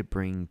I need to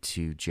bring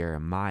to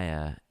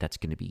Jeremiah that's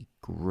going to be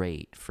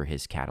great for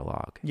his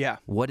catalog? Yeah.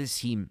 What is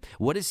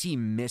he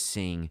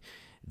missing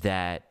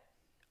that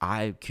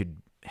I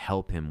could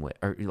help him with?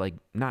 Or like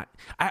not,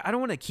 I don't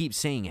want to keep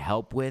saying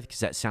help with, because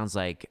that sounds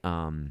like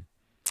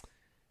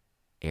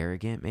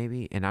arrogant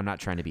maybe. And I'm not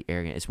trying to be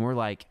arrogant. It's more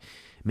like,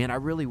 man, I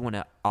really want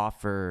to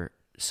offer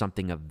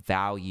something of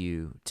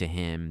value to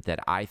him that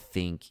I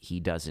think he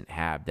doesn't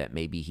have that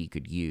maybe he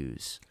could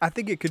use. I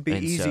think it could be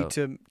easy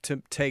to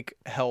take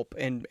help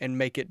and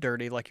make it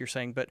dirty, like you're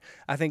saying. But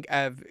I think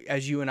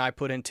as you and I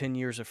put in 10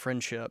 years of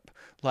friendship,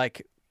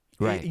 like,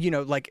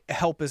 like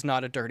help is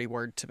not a dirty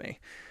word to me.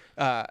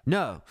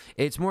 No,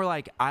 it's more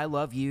like, I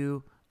love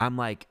you. I'm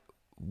like,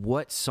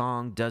 what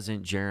song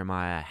doesn't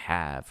Jeremiah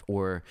have?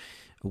 Or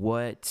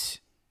what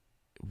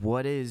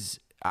is...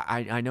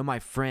 I know my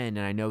friend,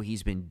 and I know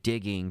he's been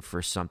digging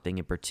for something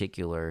in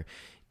particular.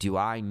 Do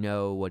I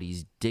know what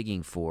he's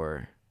digging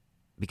for?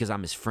 Because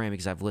I'm his friend,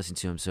 because I've listened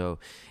to him. So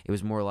it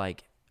was more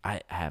like,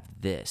 I have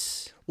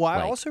this. Well, I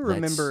Like, also let's-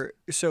 remember,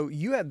 so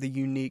you had the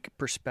unique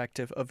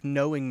perspective of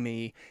knowing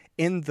me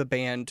in the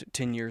band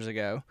 10 years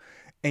ago.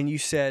 And you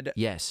said,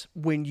 Yes.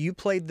 when you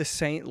played the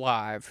Saint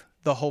live,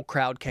 the whole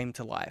crowd came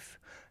to life.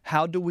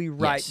 How do we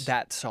write Yes.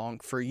 that song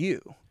for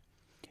you?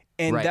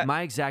 And Right. that,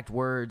 My exact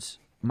words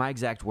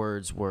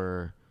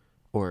were,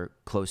 or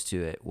close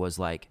to it, was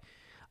like,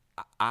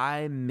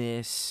 I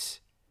miss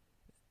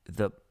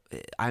the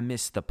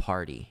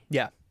party.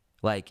 yeah,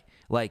 Like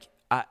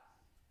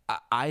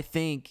I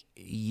think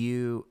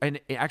you, and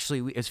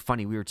actually it's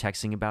funny, we were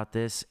texting about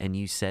this and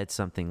you said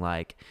something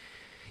like,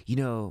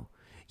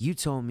 you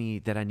told me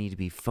that I need to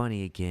be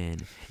funny again,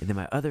 and then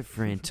my other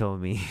friend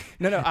told me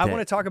no, I that want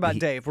to talk about he-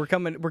 Dave. We're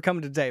coming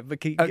to Dave, but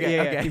keep, Okay,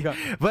 yeah, okay. keep going.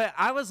 But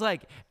I was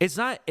like, it's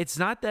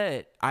not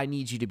that I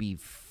need you to be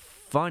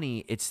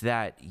funny. It's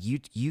that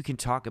you can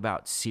talk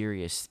about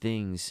serious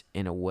things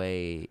in a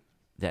way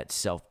that's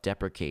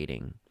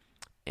self-deprecating,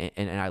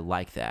 and I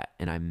like that,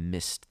 and I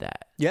missed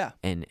that. Yeah.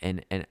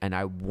 And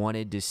I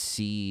wanted to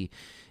see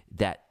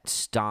that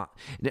stop.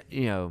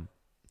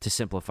 To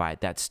simplify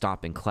it, that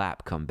stop and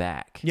clap come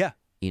back. Yeah.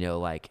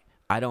 Like,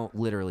 I don't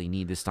literally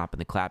need to stop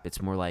and the clap.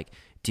 It's more like,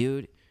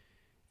 dude,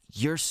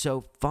 you're so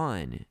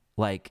fun.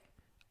 Like,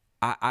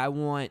 I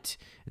want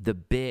the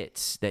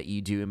bits that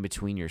you do in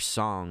between your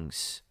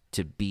songs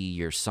to be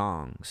your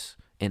songs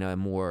in a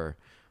more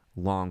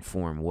long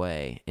form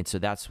way. And so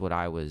that's what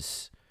I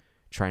was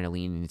trying to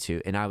lean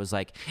into. And I was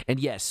like, and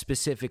yes,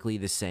 specifically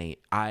the Saint.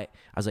 I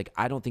was like,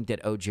 I don't think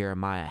that O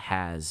Jeremiah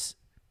has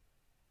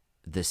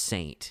the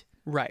Saint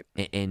Right.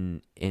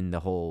 in the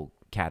whole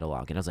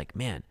catalog. And I was like,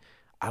 man,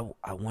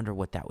 I wonder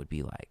what that would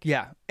be like.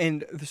 Yeah.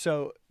 And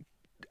so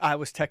I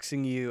was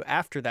texting you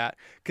after that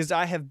because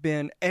I have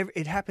been,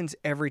 it happens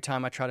every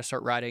time I try to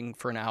start writing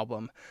for an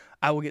album.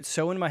 I will get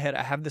so in my head.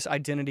 I have this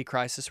identity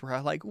crisis where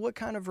I'm like, what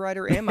kind of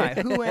writer am I?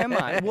 Who am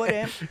I? What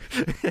am?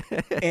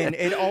 And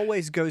it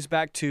always goes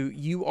back to,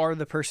 you are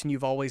the person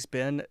you've always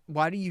been.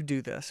 Why do you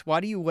do this? Why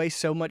do you waste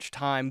so much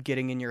time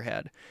getting in your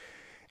head?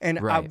 And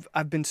Right.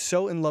 I've been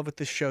so in love with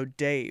the show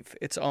Dave.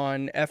 It's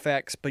on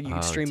FX, but you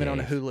can stream it on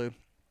Dave. Hulu.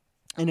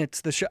 And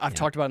it's the show I've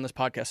talked about in this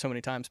podcast so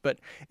many times, but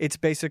it's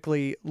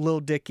basically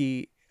Lil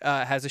Dicky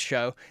has a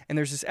show, and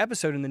there's this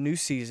episode in the new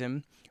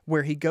season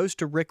where he goes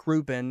to Rick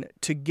Rubin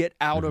to get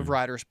out of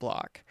writer's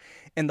block.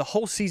 And the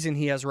whole season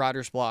he has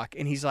writer's block,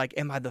 and he's like,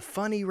 am I the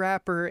funny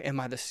rapper? Am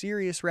I the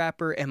serious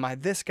rapper? Am I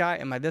this guy?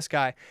 Am I this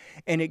guy?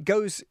 And it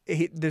goes,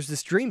 there's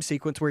this dream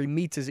sequence where he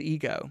meets his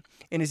ego,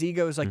 and his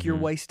ego is like, you're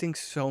wasting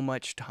so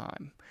much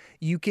time.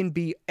 You can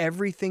be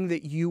everything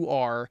that you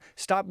are.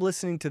 Stop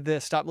listening to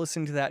this. Stop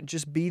listening to that.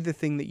 Just be the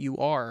thing that you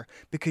are,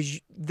 because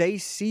they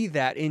see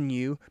that in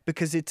you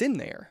because it's in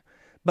there.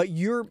 But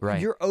you're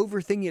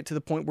overthinking it to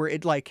the point where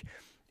it, like,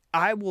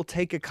 I will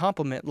take a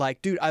compliment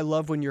like, dude, I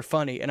love when you're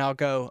funny. And I'll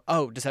go,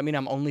 oh, does that mean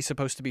I'm only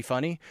supposed to be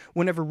funny?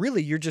 Whenever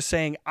really you're just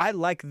saying, I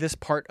like this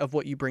part of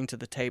what you bring to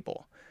the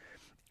table.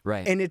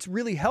 Right. And it's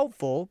really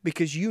helpful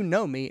because you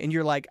know me and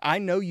you're like, I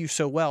know you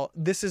so well.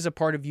 This is a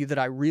part of you that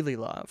I really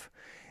love.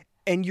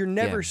 And you're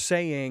never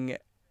saying,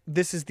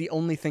 this is the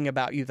only thing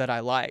about you that I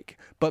like.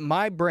 But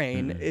my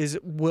brain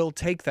will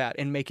take that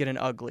and make it an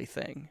ugly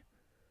thing.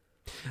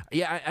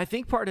 Yeah, I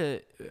think part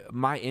of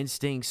my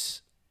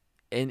instincts,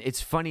 and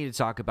it's funny to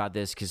talk about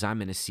this because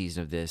I'm in a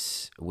season of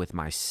this with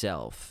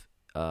myself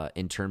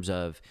in terms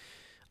of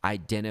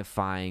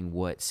identifying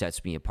what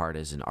sets me apart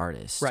as an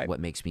artist, Right. what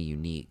makes me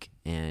unique,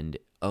 and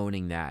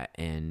owning that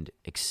and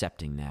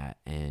accepting that.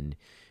 And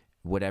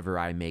whatever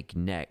I make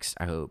next,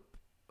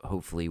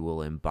 hopefully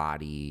will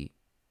embody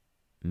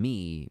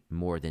me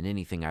more than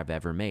anything I've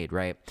ever made,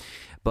 right?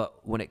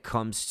 But when it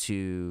comes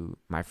to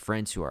my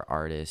friends who are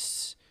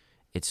artists,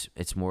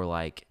 it's more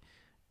like,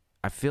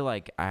 I feel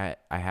like I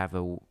have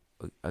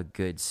a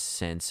good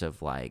sense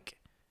of like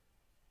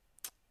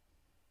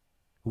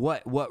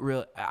what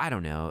real, I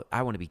don't know.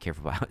 I want to be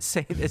careful about how I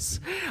say this.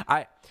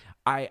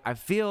 I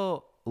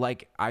feel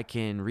like I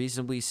can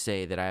reasonably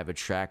say that I have a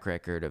track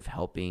record of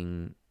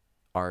helping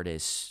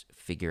artists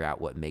figure out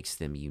what makes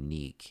them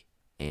unique,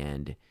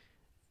 and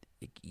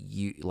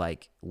you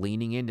like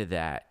leaning into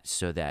that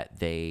so that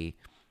they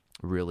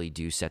really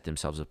do set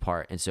themselves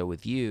apart. And so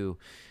with you,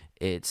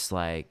 it's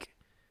like,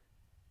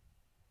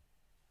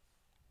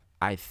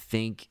 I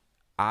think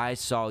I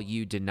saw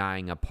you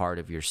denying a part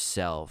of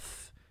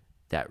yourself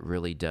that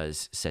really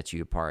does set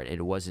you apart.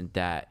 It wasn't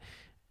that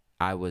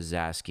I was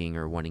asking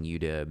or wanting you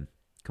to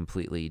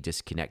completely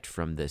disconnect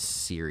from the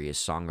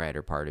serious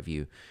songwriter part of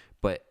you,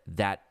 but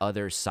that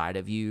other side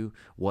of you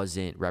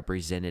wasn't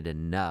represented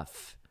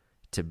enough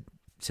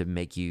to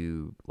make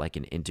you like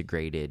an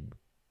integrated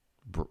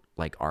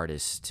like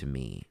artist to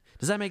me.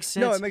 Does that make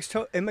sense? No,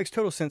 it makes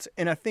total sense.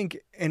 And I think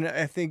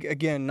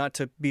again, not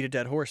to beat a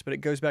dead horse, but it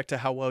goes back to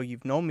how well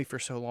you've known me for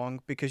so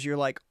long, because you're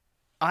like,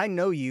 I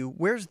know you.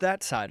 Where's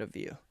that side of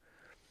you?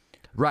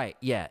 Right.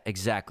 Yeah,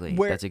 exactly.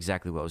 That's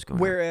exactly what was going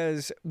on.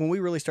 Whereas when we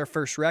released our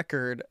first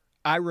record,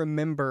 I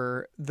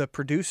remember the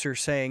producer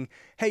saying,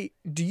 hey,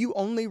 do you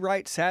only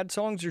write sad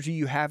songs or do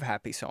you have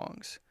happy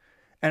songs?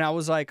 And I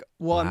was like,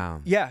 well,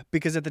 Wow. yeah,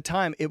 because at the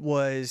time it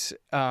was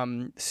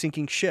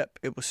Sinking Ship,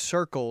 it was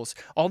Circles,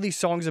 all these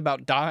songs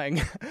about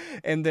dying.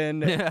 and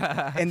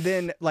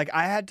then like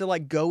I had to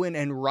like go in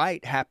and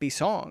write happy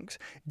songs.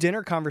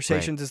 Dinner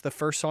Conversations is the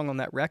first song on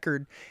that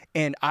record,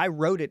 and I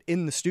wrote it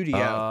in the studio.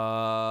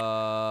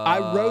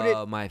 I wrote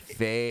it- my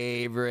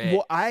favorite.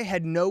 Well, I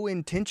had no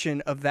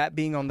intention of that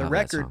being on the Love that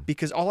record song.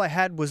 because all I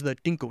had was the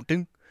dinkle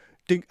ding.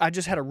 I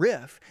just had a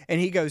riff, and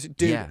he goes,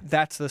 dude, Yeah.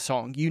 that's the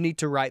song. You need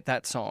to write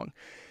that song.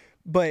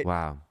 But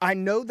Wow. I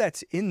know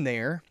that's in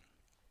there,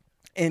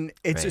 and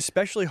it's Right.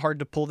 especially hard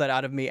to pull that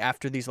out of me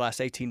after these last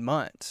 18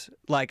 months.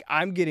 Like,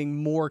 I'm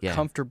getting more Yeah.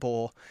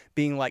 comfortable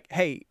being like,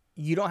 hey,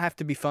 you don't have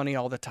to be funny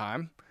all the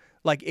time.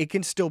 Like, it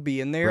can still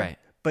be in there, Right.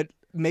 but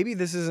maybe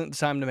this isn't the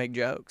time to make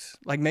jokes.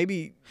 Like,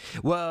 maybe,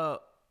 Well,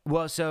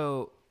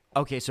 so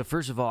okay, so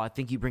first of all, I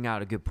think you bring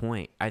out a good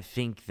point. I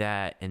think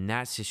that in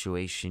that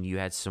situation, you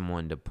had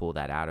someone to pull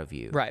that out of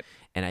you. right.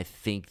 And I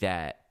think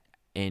that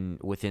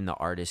within the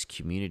artist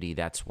community,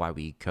 that's why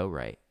we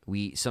co-write.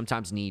 We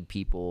sometimes need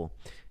people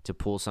to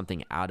pull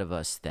something out of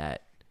us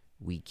that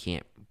we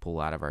can't pull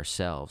out of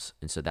ourselves.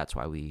 And so that's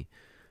why we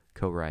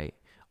co-write.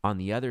 On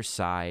the other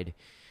side,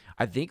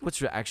 I think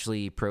what's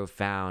actually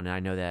profound, and I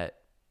know that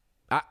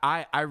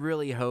I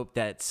really hope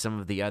that some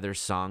of the other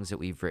songs that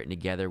we've written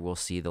together will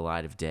see the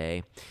light of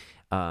day,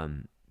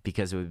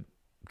 because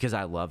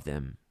I love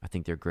them. I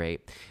think they're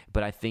great.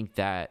 But I think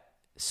that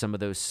some of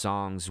those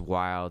songs,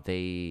 while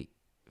they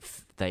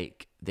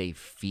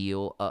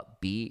feel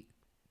upbeat,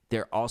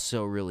 they're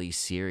also really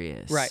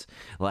serious. Right.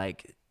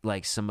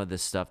 Like some of the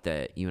stuff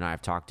that you and I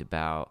have talked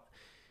about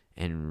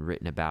and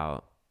written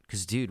about.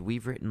 Because, dude,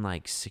 we've written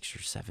like 6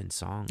 or 7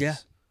 songs. Yeah.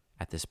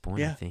 At this point,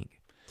 Yeah. I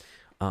think.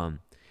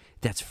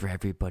 That's for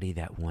everybody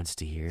that wants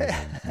to hear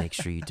them. Make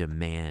sure you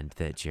demand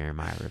that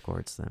Jeremiah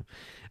records them.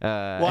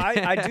 Well,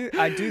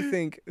 I do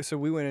think so.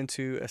 We went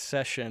into a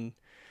session,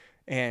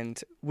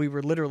 and we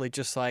were literally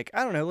just like,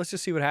 I don't know, let's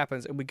just see what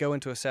happens. And we go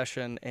into a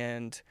session,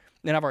 and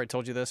I've already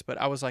told you this, but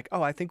I was like,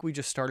 oh, I think we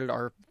just started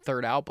our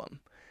 3rd album,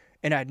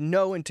 and I had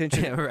no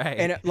intention. Right.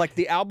 And like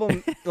the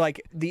album,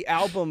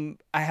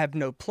 I have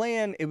no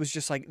plan. It was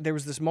just like there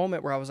was this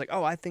moment where I was like,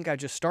 oh, I think I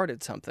just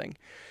started something,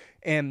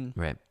 and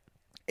Right.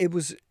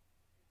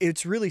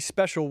 it's really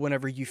special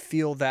whenever you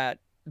feel that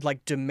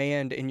like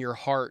demand in your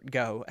heart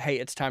go, hey,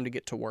 it's time to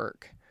get to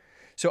work.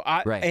 So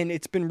Right. and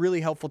it's been really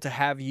helpful to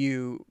have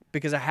you,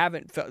 because I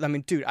haven't felt, I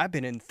mean, dude, I've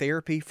been in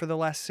therapy for the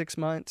last 6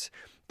 months,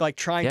 like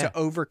trying Yeah. to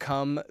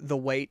overcome the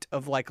weight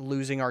of like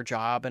losing our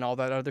job and all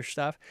that other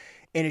stuff.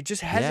 And it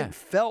just hasn't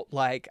felt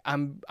like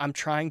I'm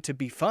trying to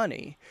be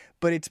funny,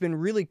 but it's been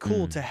really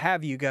cool to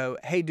have you go,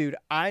 hey, dude,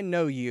 I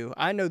know you.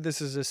 I know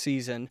this is a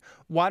season.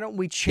 Why don't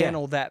we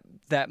channel that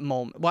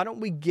moment? Why don't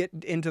we get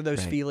into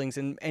those Right. feelings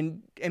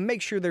and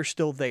make sure they're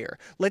still there?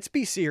 Let's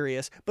be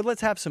serious, but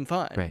let's have some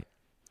fun. Right.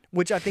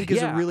 Which I think is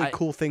a Yeah, really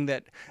cool thing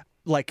that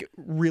like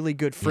really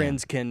good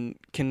friends can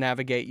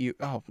navigate you.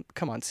 Oh,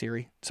 come on,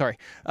 Siri. Sorry.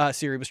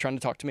 Siri was trying to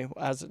talk to me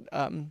as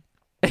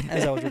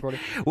I was recording.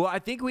 Well, I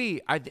think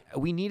we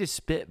need a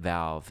spit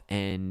valve,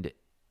 and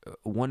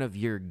one of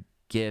your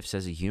gifts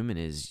as a human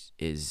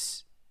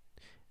is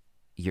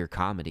your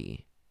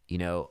comedy. You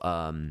know,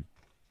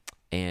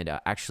 and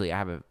actually, I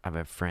have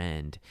a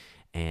friend,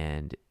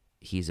 and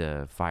he's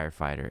a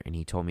firefighter, and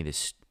he told me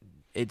this.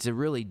 It's a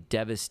really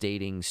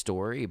devastating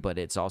story, but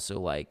it's also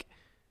like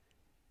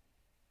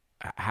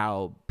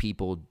how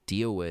people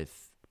deal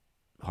with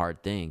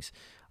hard things.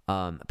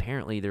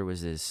 Apparently, there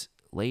was this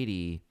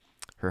lady.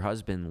 Her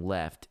husband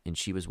left, and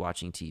she was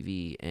watching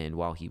TV, and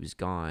while he was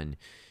gone,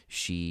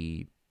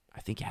 she, I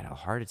think, had a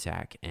heart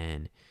attack,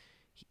 and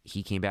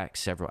he came back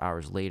several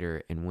hours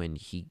later, and when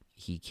he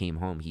came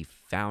home, he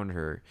found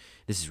her.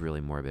 This is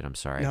really morbid, I'm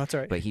sorry. No, it's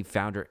all right. But he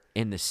found her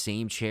in the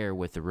same chair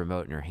with the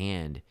remote in her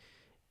hand,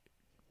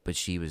 but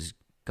she was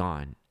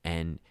gone,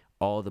 and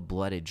all the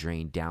blood had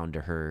drained down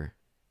to her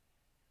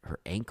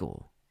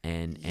ankle,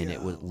 and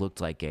it looked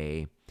like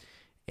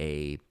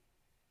it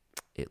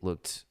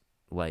looked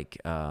like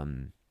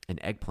an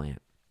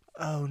eggplant.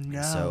 Oh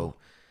no.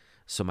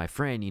 So my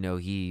friend, you know,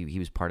 he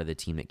was part of the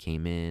team that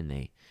came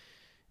in.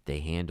 They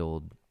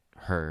handled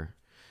her,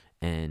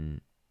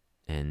 and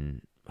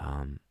then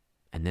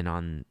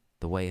on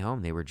the way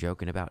home they were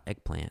joking about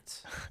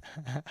eggplants.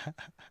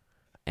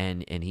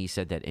 and he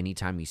said that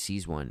anytime he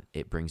sees one,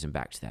 it brings him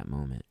back to that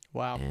moment.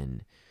 Wow.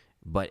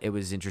 But it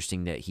was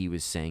interesting that he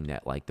was saying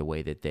that like the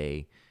way that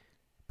they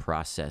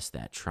processed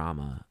that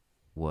trauma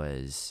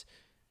was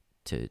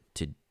to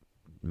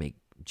make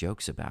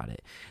jokes about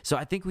it. So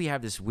I think we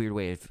have this weird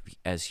way of,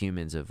 as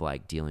humans, of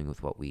like dealing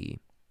with what we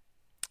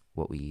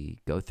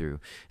go through.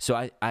 So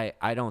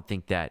I don't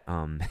think that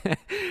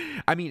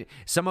I mean,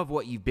 some of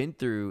what you've been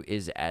through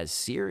is as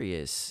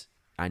serious,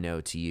 I know,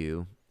 to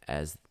you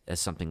as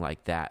something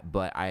like that,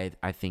 but I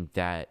think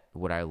that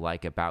what I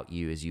like about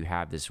you is you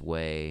have this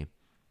way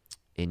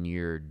in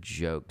your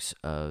jokes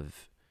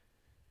of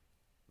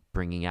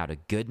bringing out a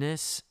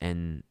goodness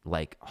and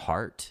like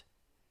heart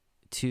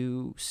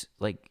to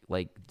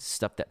like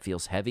stuff that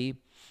feels heavy.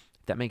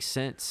 If that makes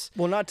sense.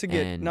 Well, not to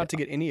get And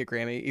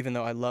Enneagrammy, even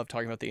though I love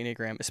talking about the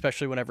Enneagram,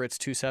 especially whenever it's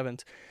two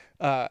sevens.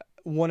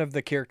 One of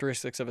the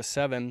characteristics of a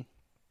 7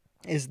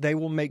 is they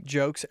will make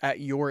jokes at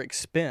your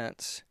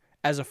expense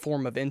as a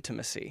form of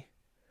intimacy.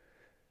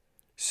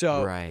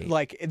 So Right.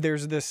 like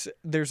there's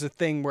a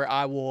thing where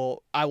I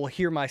will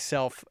hear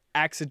myself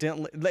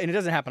accidentally, and it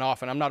doesn't happen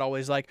often. I'm not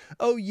always like,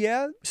 "Oh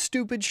yeah,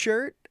 stupid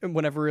shirt,"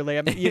 whenever really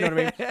I'm, you know what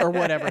I mean, or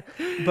whatever.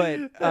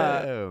 But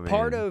Oh,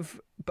 man.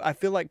 I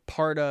feel like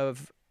part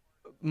of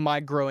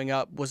my growing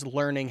up was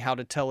learning how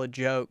to tell a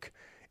joke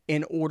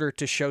in order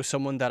to show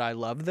someone that I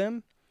love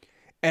them.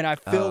 And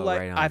Oh,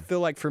 right I on. feel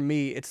like for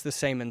me it's the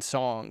same in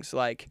songs.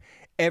 Like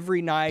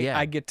every night Yeah.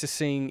 I get to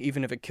sing,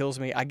 even if it kills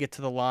me, I get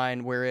to the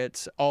line where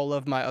it's all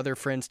of my other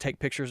friends take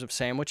pictures of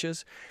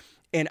sandwiches.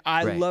 And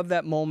I Right. love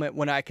that moment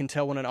when I can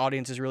tell when an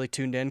audience is really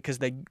tuned in because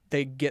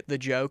they get the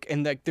joke.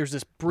 And like there's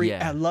this brief,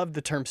 Yeah. I love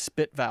the term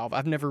spit valve.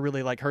 I've never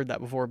really like heard that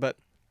before, but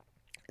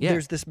Yeah.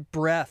 there's this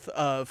breath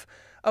of,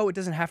 oh, it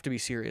doesn't have to be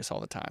serious all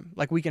the time.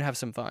 Like we can have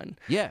some fun.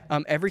 Yeah.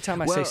 Every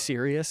time I say Well,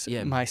 serious,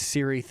 yeah. my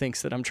Siri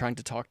thinks that I'm trying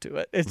to talk to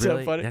it. It's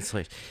Really? so funny. That's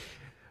hilarious.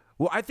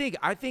 Well, I think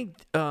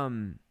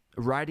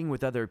writing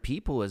with other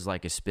people is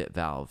like a spit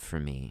valve for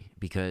me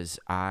because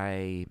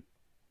I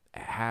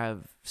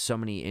have so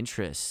many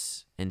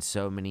interests and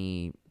so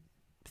many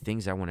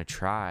things I want to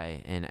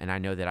try, and I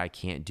know that I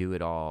can't do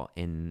it all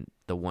in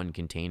the one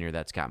container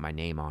that's got my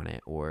name on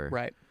it, or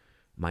Right.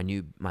 my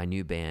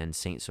new band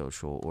Saint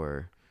Social,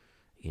 or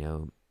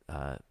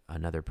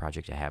another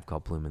project I have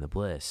called Bloom and the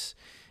Bliss.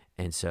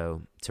 And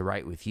so to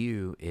write with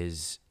you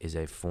is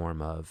a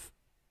form of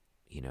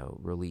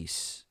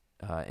release,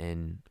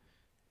 and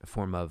a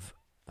form of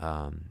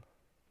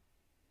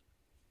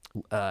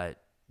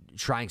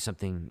trying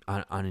something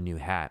on a new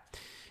hat.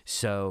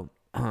 So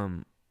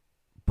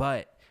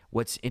but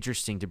what's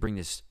interesting, to bring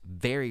this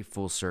very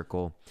full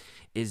circle,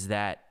 is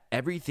that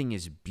Everything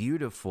Is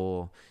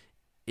Beautiful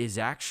is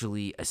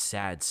actually a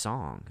sad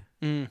song.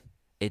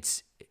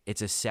 It's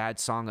a sad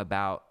song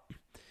about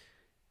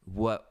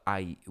what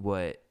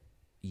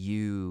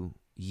you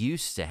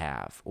used to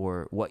have,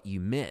 or what you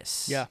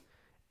miss. Yeah.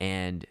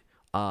 And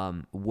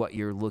what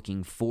you're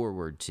looking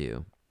forward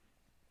to.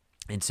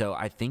 And so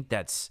I think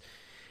that's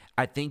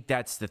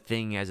the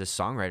thing as a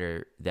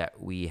songwriter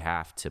that we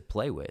have to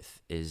play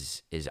with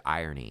is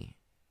irony.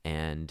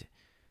 And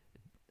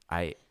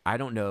I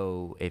don't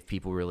know if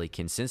people really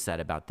can sense that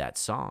about that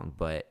song,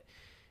 but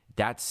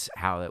that's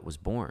how it was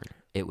born.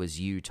 It was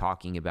you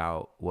talking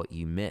about what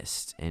you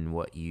missed and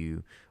what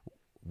you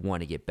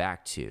want to get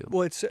back to.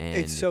 Well, it's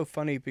And- so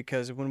funny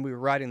because when we were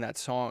writing that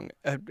song,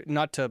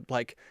 not to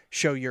like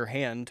show your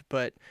hand,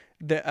 but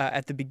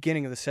at the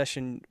beginning of the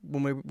session,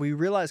 when we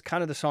realized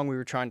kind of the song we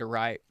were trying to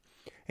write,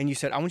 and you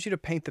said, "I want you to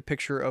paint the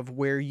picture of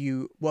where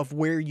you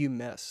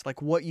miss,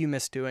 like what you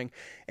miss doing."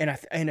 And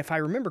if I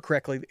remember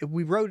correctly,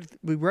 we wrote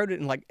it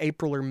in like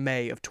April or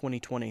May of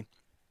 2020,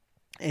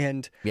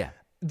 and yeah.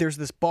 there's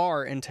this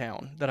bar in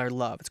town that I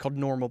love. It's called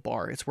Normal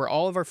Bar. It's where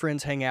all of our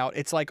friends hang out.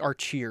 It's like our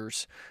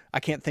Cheers. I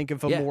can't think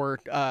of a Yeah. more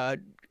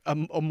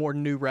a more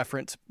new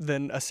reference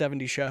than a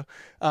 70s show,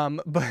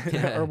 but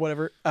or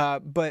whatever.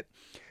 But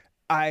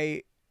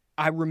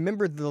I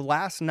remember the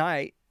last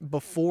night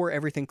before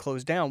everything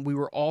closed down, we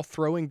were all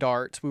throwing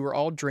darts, we were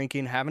all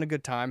drinking, having a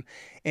good time,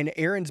 and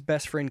Aaron's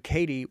best friend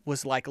Katie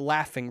was like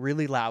laughing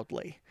really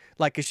loudly,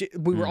 like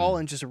we were all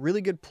in just a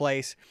really good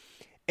place,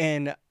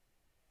 and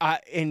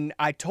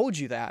I told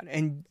you that,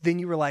 and then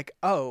you were like,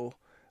 "Oh,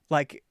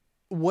 like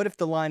what if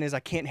the line is I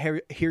can't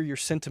hear your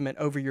sentiment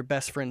over your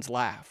best friend's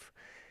laugh?"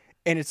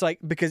 And it's like,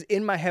 because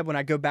in my head, when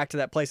I go back to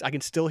that place, I can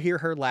still hear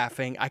her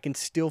laughing. I can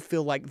still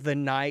feel like the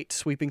night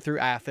sweeping through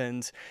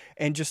Athens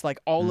and just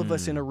like all of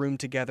us in a room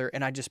together.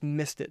 And I just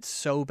missed it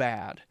so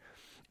bad.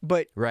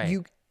 But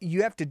Right.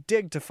 you have to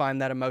dig to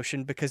find that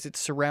emotion because it's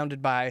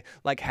surrounded by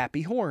like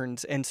happy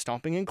horns and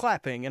stomping and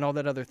clapping and all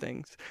that other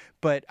things.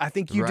 But I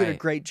think you did a Right.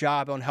 great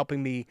job on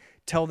helping me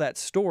tell that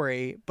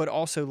story, but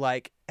also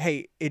like,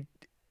 hey,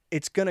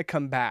 it's going to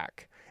come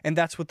back. And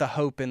that's what the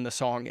hope in the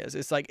song is.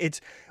 It's like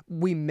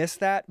we miss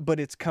that, but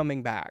it's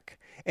coming back.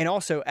 And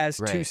also as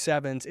two Right.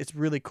 sevens, it's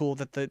really cool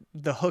that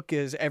the hook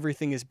is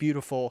Everything Is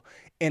Beautiful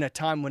in a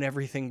time when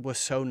everything was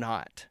so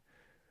not.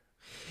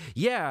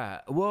 Yeah,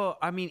 well,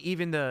 I mean,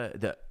 even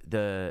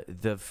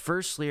the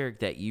first lyric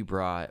that you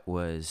brought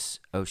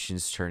was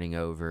 "Oceans turning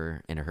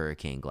over in a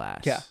hurricane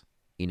glass." Yeah.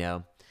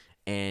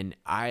 And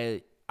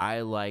I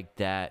like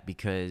that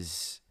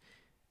because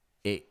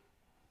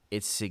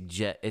it's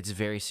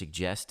very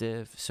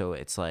suggestive. So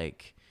it's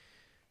like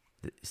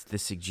the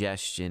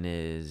suggestion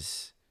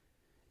is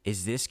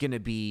this going to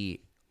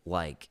be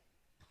like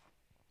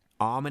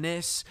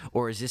ominous,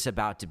 or is this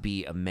about to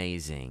be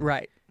amazing?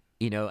 Right.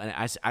 And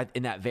I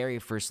in that very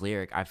first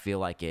lyric, I feel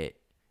like it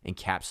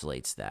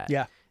encapsulates that.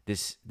 Yeah.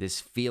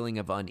 This feeling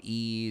of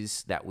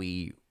unease that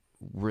we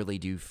really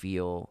do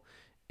feel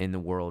in the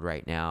world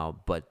right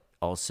now, but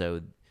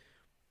also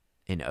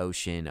an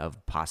ocean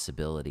of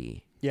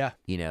possibility. Yeah.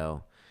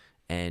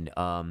 And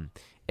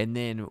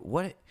then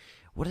what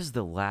is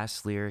the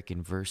last lyric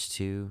in verse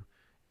 2?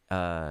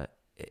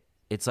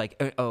 it's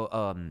like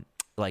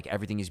like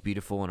everything is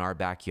beautiful in our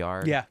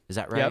backyard. Yeah. Is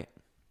that right?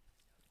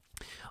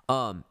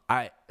 Yep.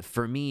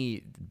 For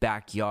me,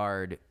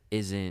 backyard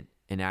isn't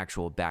an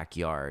actual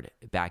backyard.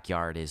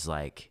 Backyard is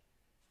like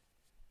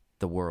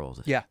the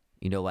world. Yeah.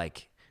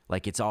 Like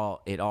it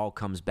all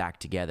comes back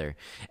together.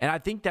 And I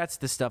think that's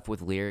the stuff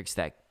with lyrics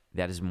that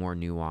is more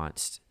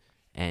nuanced.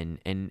 And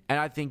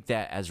I think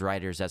that as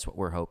writers, that's what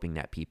we're hoping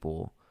that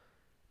people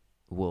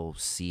will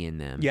see in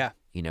them. Yeah.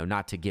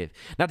 Not to give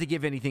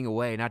anything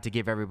away, not to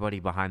give everybody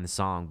behind the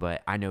song,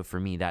 but I know for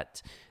me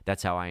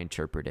that's how I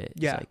interpret it.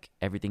 Yeah. It's like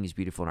everything is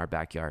beautiful in our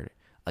backyard.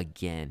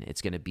 Again,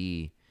 it's going to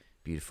be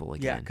beautiful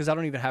again. Yeah, because I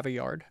don't even have a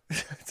yard.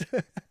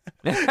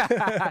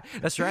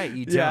 That's right.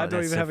 You don't. Yeah, I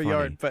don't That's even so have a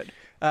yard. funny.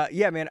 But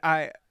yeah, man,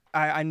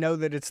 I know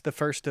that it's the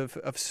first of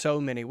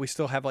so many. We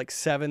still have like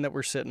 7 that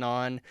we're sitting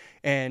on.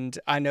 And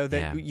I know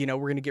that, we're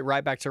going to get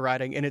right back to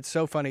writing. And it's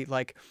so funny,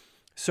 like,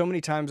 so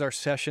many times our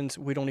sessions,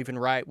 we don't even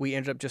write. We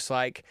end up just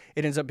like,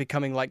 it ends up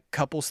becoming like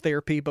couples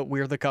therapy, but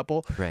we're the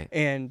couple. Right.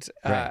 And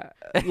Right.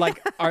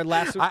 like our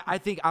last... I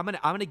think I'm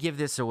gonna give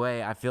this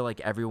away. I feel like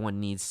everyone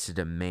needs to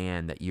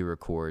demand that you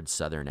record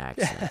Southern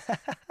accent.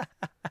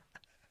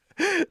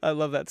 I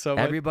love that so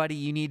much. Everybody,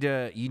 you need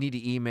to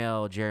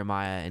email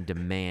Jeremiah and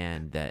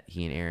demand that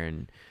he and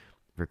Aaron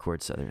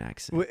record Southern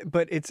accent.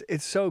 But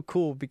it's so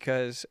cool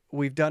because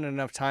we've done it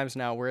enough times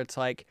now where it's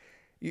like,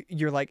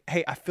 you're like,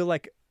 hey, I feel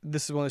like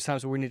this is one of those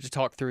times where we need to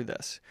talk through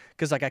this.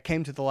 Because like I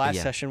came to the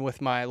last session with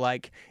my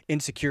like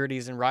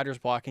insecurities and writer's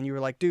block, and you were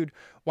like, dude,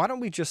 why don't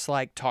we just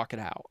like talk it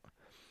out?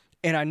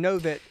 And I know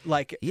that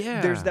like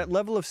there's that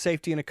level of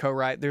safety in a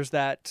co-write. There's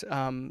that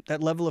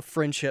that level of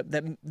friendship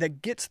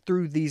that gets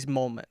through these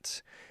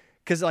moments.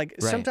 Because like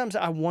sometimes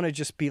I want to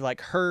just be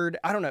like heard.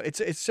 I don't know.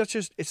 It's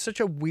such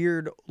a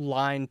weird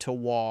line to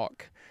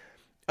walk.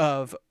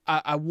 Of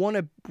I want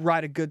to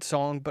write a good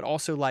song, but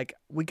also like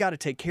we got to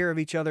take care of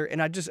each other.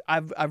 And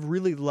I've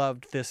really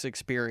loved this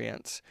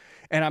experience,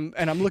 and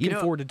I'm looking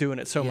forward to doing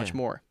it so much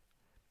more.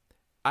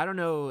 I don't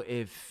know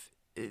if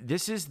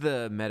this is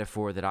the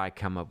metaphor that I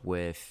come up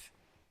with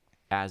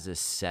as a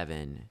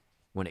 7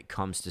 when it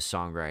comes to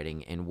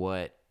songwriting and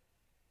what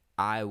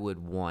I would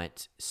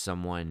want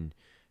someone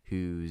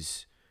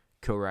who's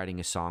co-writing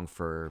a song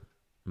for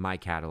my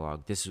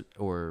catalog,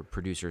 or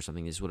producer or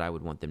something. This is what I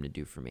would want them to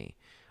do for me.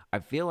 I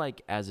feel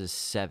like as a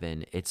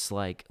 7, it's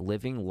like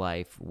living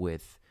life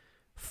with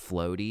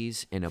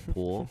floaties in a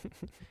pool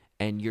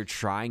and you're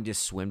trying to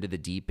swim to the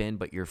deep end,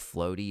 but your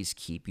floaties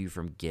keep you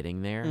from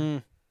getting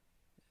there.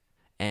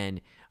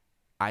 And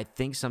I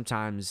think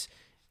sometimes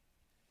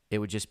it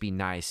would just be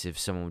nice if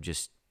someone would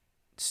just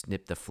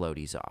snip the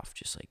floaties off,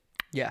 just like,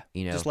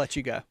 just let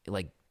you go.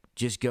 Like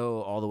just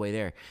go all the way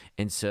there.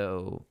 And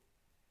so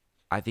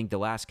I think the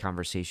last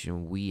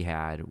conversation we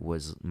had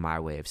was my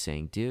way of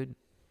saying, dude,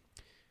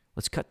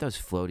 let's cut those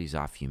floaties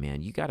off you,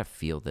 man. You got to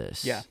feel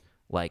this. Yeah.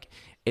 Like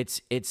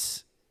it's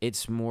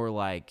more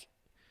like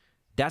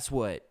that's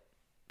what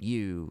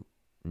you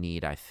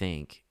need, I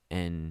think.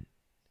 And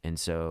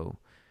so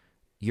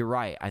you're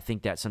right. I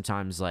think that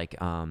sometimes like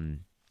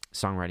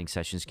songwriting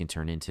sessions can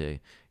turn into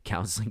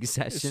counseling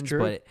sessions,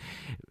 but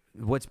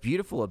what's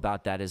beautiful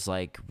about that is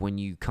like when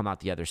you come out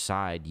the other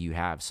side, you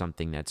have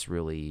something that's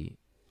really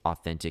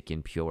authentic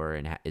and pure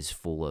and is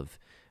full of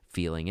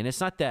feeling. And it's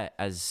not that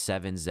as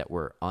 7s that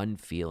we're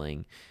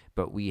unfeeling,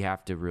 but we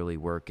have to really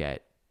work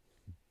at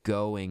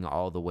going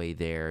all the way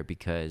there,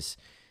 because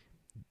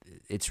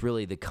it's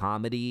really the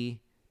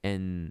comedy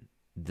and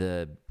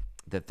the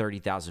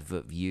 30,000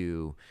 foot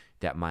view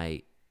that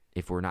might,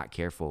 if we're not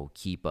careful,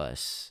 keep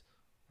us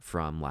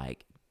from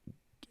like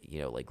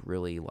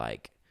really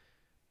like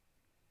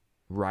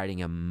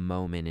writing a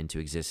moment into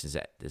existence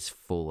that is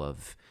full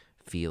of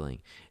feeling.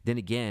 Then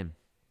again,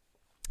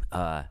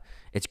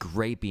 it's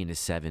great being a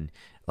 7.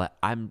 Like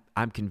I'm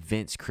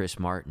convinced Chris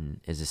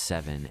Martin is a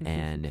 7,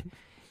 and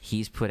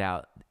he's put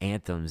out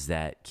anthems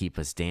that keep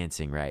us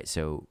dancing, right?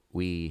 So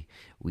we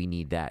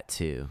need that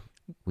too.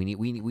 We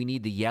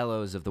need the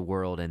Yellows of the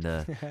world and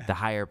the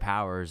higher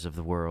powers of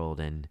the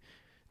world and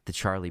the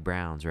Charlie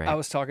Browns, right? I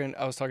was talking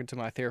to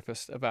my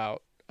therapist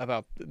about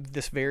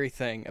this very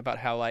thing, about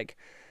how like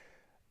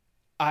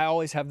I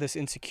always have this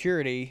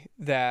insecurity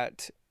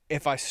that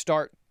if I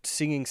start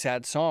singing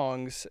sad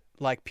songs,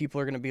 like people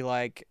are going to be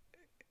like,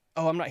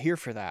 oh, I'm not here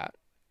for that.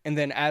 And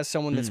then as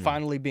someone that's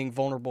finally being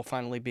vulnerable,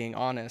 finally being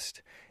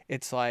honest,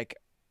 it's like,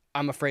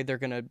 I'm afraid they're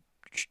going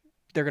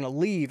to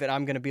leave, and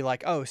I'm going to be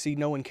like, oh, see,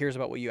 no one cares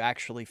about what you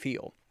actually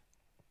feel.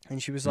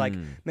 And she was like,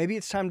 maybe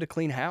it's time to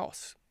clean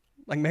house.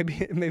 Like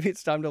maybe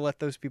it's time to let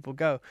those people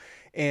go.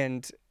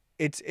 And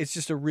it's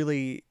just a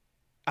really,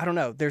 I don't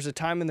know, there's a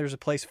time and there's a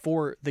place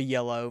for the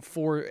Yellow,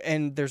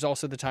 and there's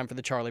also the time for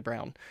the Charlie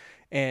Brown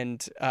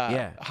and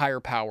higher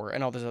power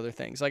and all those other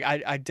things. Like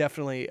I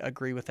definitely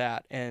agree with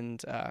that.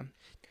 And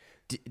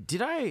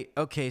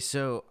okay,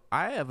 so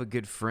I have a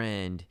good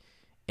friend,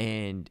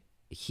 and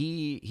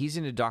he's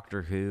into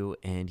Doctor Who,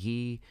 and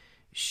he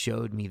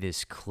showed me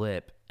this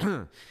clip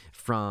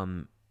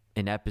from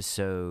an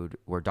episode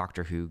where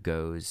Doctor Who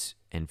goes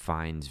and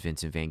finds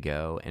Vincent van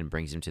Gogh and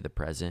brings him to the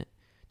present.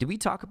 Did we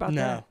talk about that?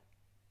 No.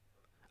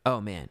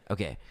 Oh, man.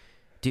 Okay.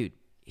 Dude,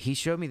 he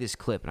showed me this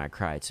clip and I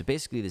cried. So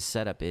basically the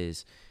setup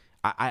is,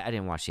 I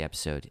didn't watch the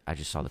episode. I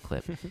just saw the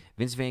clip.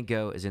 Vincent van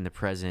Gogh is in the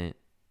present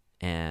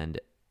and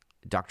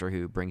Doctor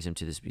Who brings him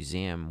to this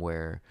museum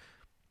where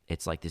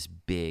it's like this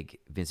big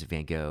Vincent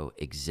van Gogh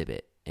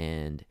exhibit.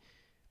 And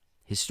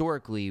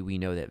historically, we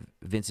know that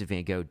Vincent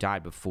van Gogh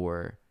died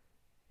before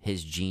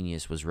his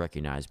genius was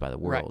recognized by the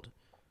world.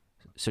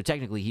 Right. So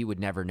technically, he would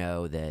never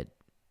know that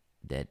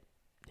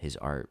his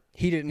art...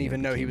 He didn't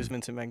even know he was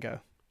Vincent van Gogh.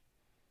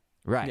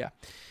 Right. Yeah.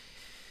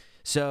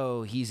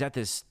 So he's at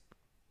this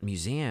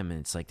museum, and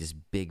it's like this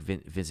big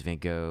Vincent van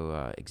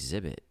Gogh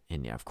exhibit.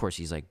 And yeah, of course,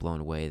 he's like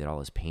blown away that all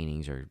his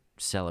paintings are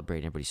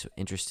celebrated. Everybody's so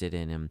interested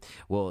in him.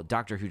 Well,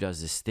 Doctor Who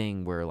does this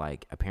thing where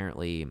like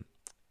apparently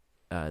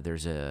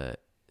there's a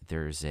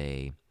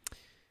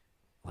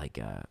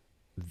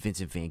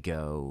Vincent van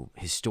Gogh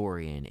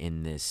historian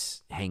in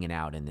this hanging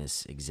out in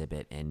this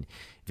exhibit, and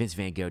Vincent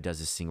van Gogh does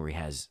this thing where he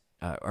has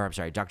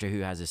Doctor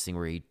Who has this thing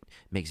where he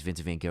makes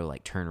Vincent van Gogh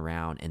like turn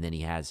around, and then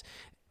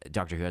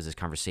Doctor Who has this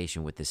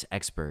conversation with this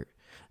expert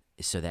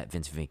so that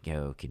Vincent van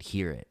Gogh can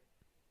hear it.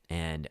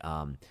 And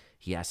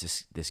he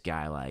asks this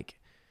guy like,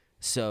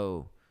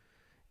 so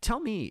tell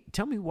me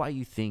why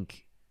you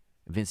think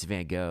Vincent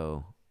van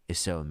Gogh is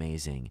so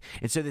amazing.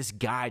 And so this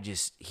guy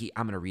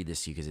I'm going to read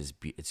this to you because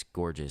it's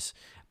gorgeous,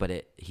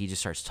 but he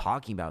just starts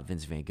talking about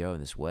Vincent van Gogh in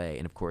this way.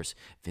 And of course,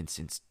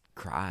 Vincent's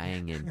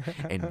crying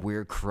and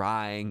we're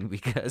crying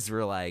because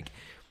we're like,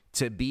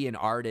 to be an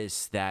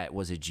artist that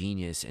was a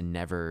genius and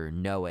never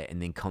know it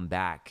and then come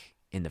back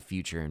in the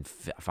future and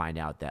find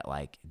out that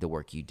like the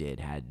work you did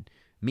had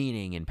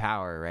meaning and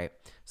power, right?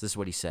 So this is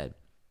what he said.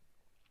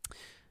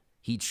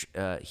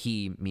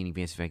 He, meaning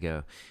Vincent van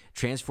Gogh,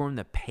 transformed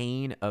the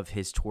pain of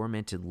his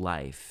tormented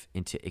life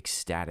into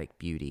ecstatic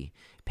beauty.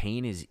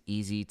 Pain is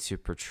easy to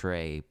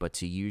portray, but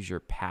to use your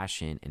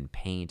passion and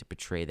pain to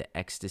portray the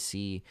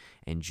ecstasy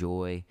and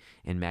joy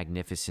and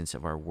magnificence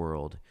of our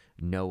world,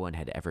 no one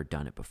had ever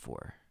done it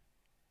before.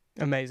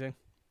 Amazing.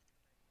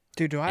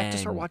 Dude, do I have to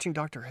start watching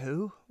Doctor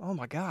Who? Oh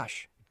my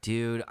gosh.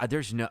 Dude,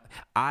 there's no...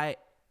 I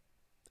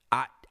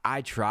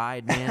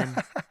tried, man.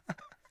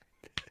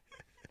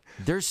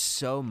 There's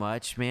so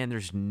much, man.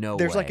 There's no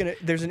way.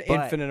 There's an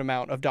infinite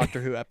amount of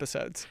Doctor Who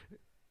episodes.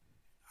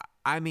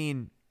 I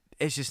mean,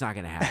 it's just not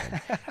going to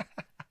happen.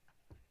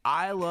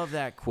 I love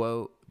that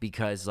quote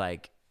because,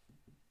 like,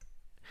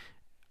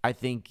 I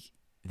think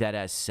that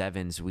as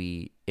sevens,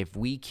 if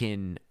we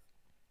can...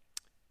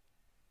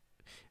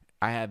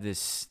 I have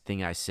this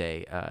thing I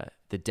say,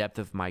 the depth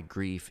of my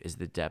grief is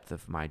the depth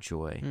of my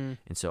joy.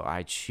 And so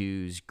I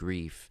choose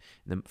grief.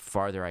 The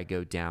farther I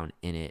go down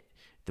in it,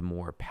 the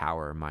more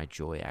power my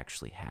joy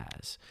actually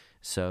has.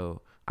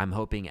 So I'm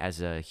hoping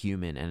as a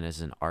human and as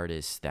an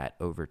artist that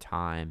over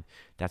time,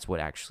 that's what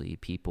actually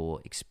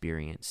people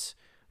experience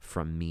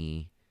from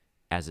me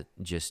as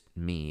just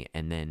me.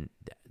 And then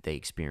they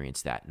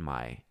experience that in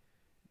my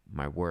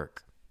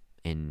work,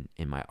 in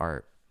my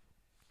art.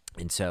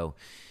 And so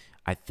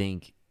I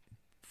think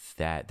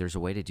that there's a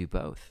way to do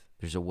both.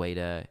 There's a way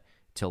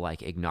to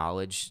like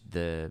acknowledge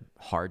the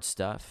hard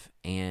stuff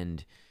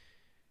and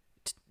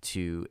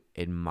to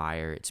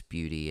admire its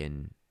beauty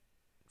and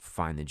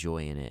find the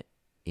joy in it,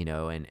 you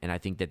know? And I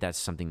think that that's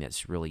something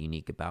that's really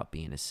unique about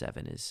being a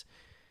seven is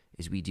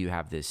we do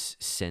have this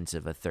sense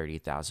of a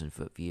 30,000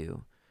 foot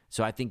view.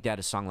 So I think that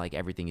a song like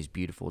Everything is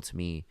Beautiful, to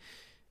me,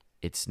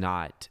 it's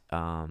not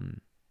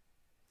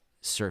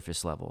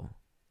surface level.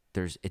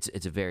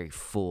 It's a very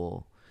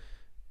full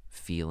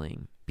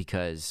feeling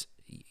because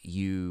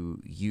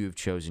you've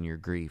chosen your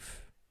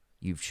grief.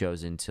 You've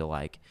chosen to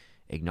like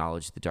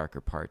acknowledge the darker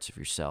parts of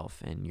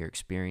yourself and your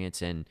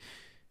experience, and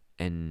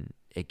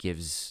it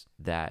gives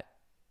that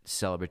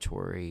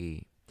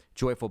celebratory,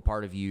 joyful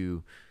part of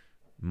you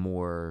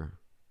more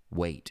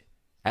weight.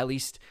 At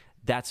least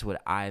that's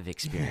what I've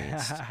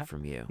experienced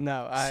from you.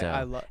 No,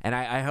 I love, and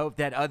I hope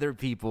that other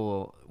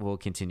people will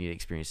continue to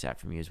experience that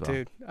from you as well.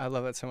 Dude, I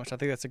love that so much. I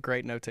think that's a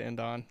great note to end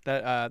on.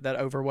 That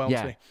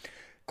overwhelms me.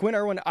 Quinn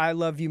Irwin, I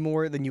love you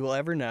more than you will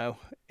ever know,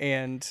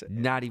 and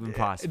not even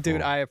possible.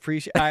 Dude, I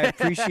appreciate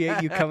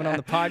you coming on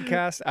the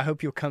podcast. I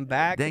hope you'll come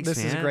back. Thanks, this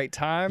man. is a great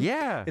time.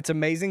 Yeah, it's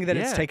amazing that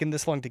it's taken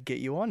this long to get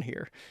you on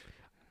here.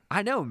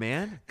 I know,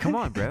 man. Come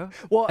on, bro.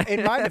 Well,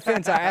 in my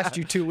defense, I asked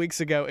you 2 weeks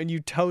ago, and you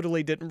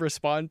totally didn't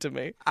respond to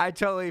me. I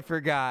totally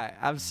forgot.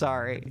 I'm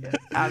sorry.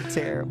 I'm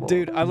terrible.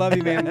 Dude, I love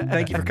you, man.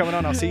 Thank you for coming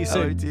on. I'll see you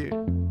soon. Oh,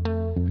 dude.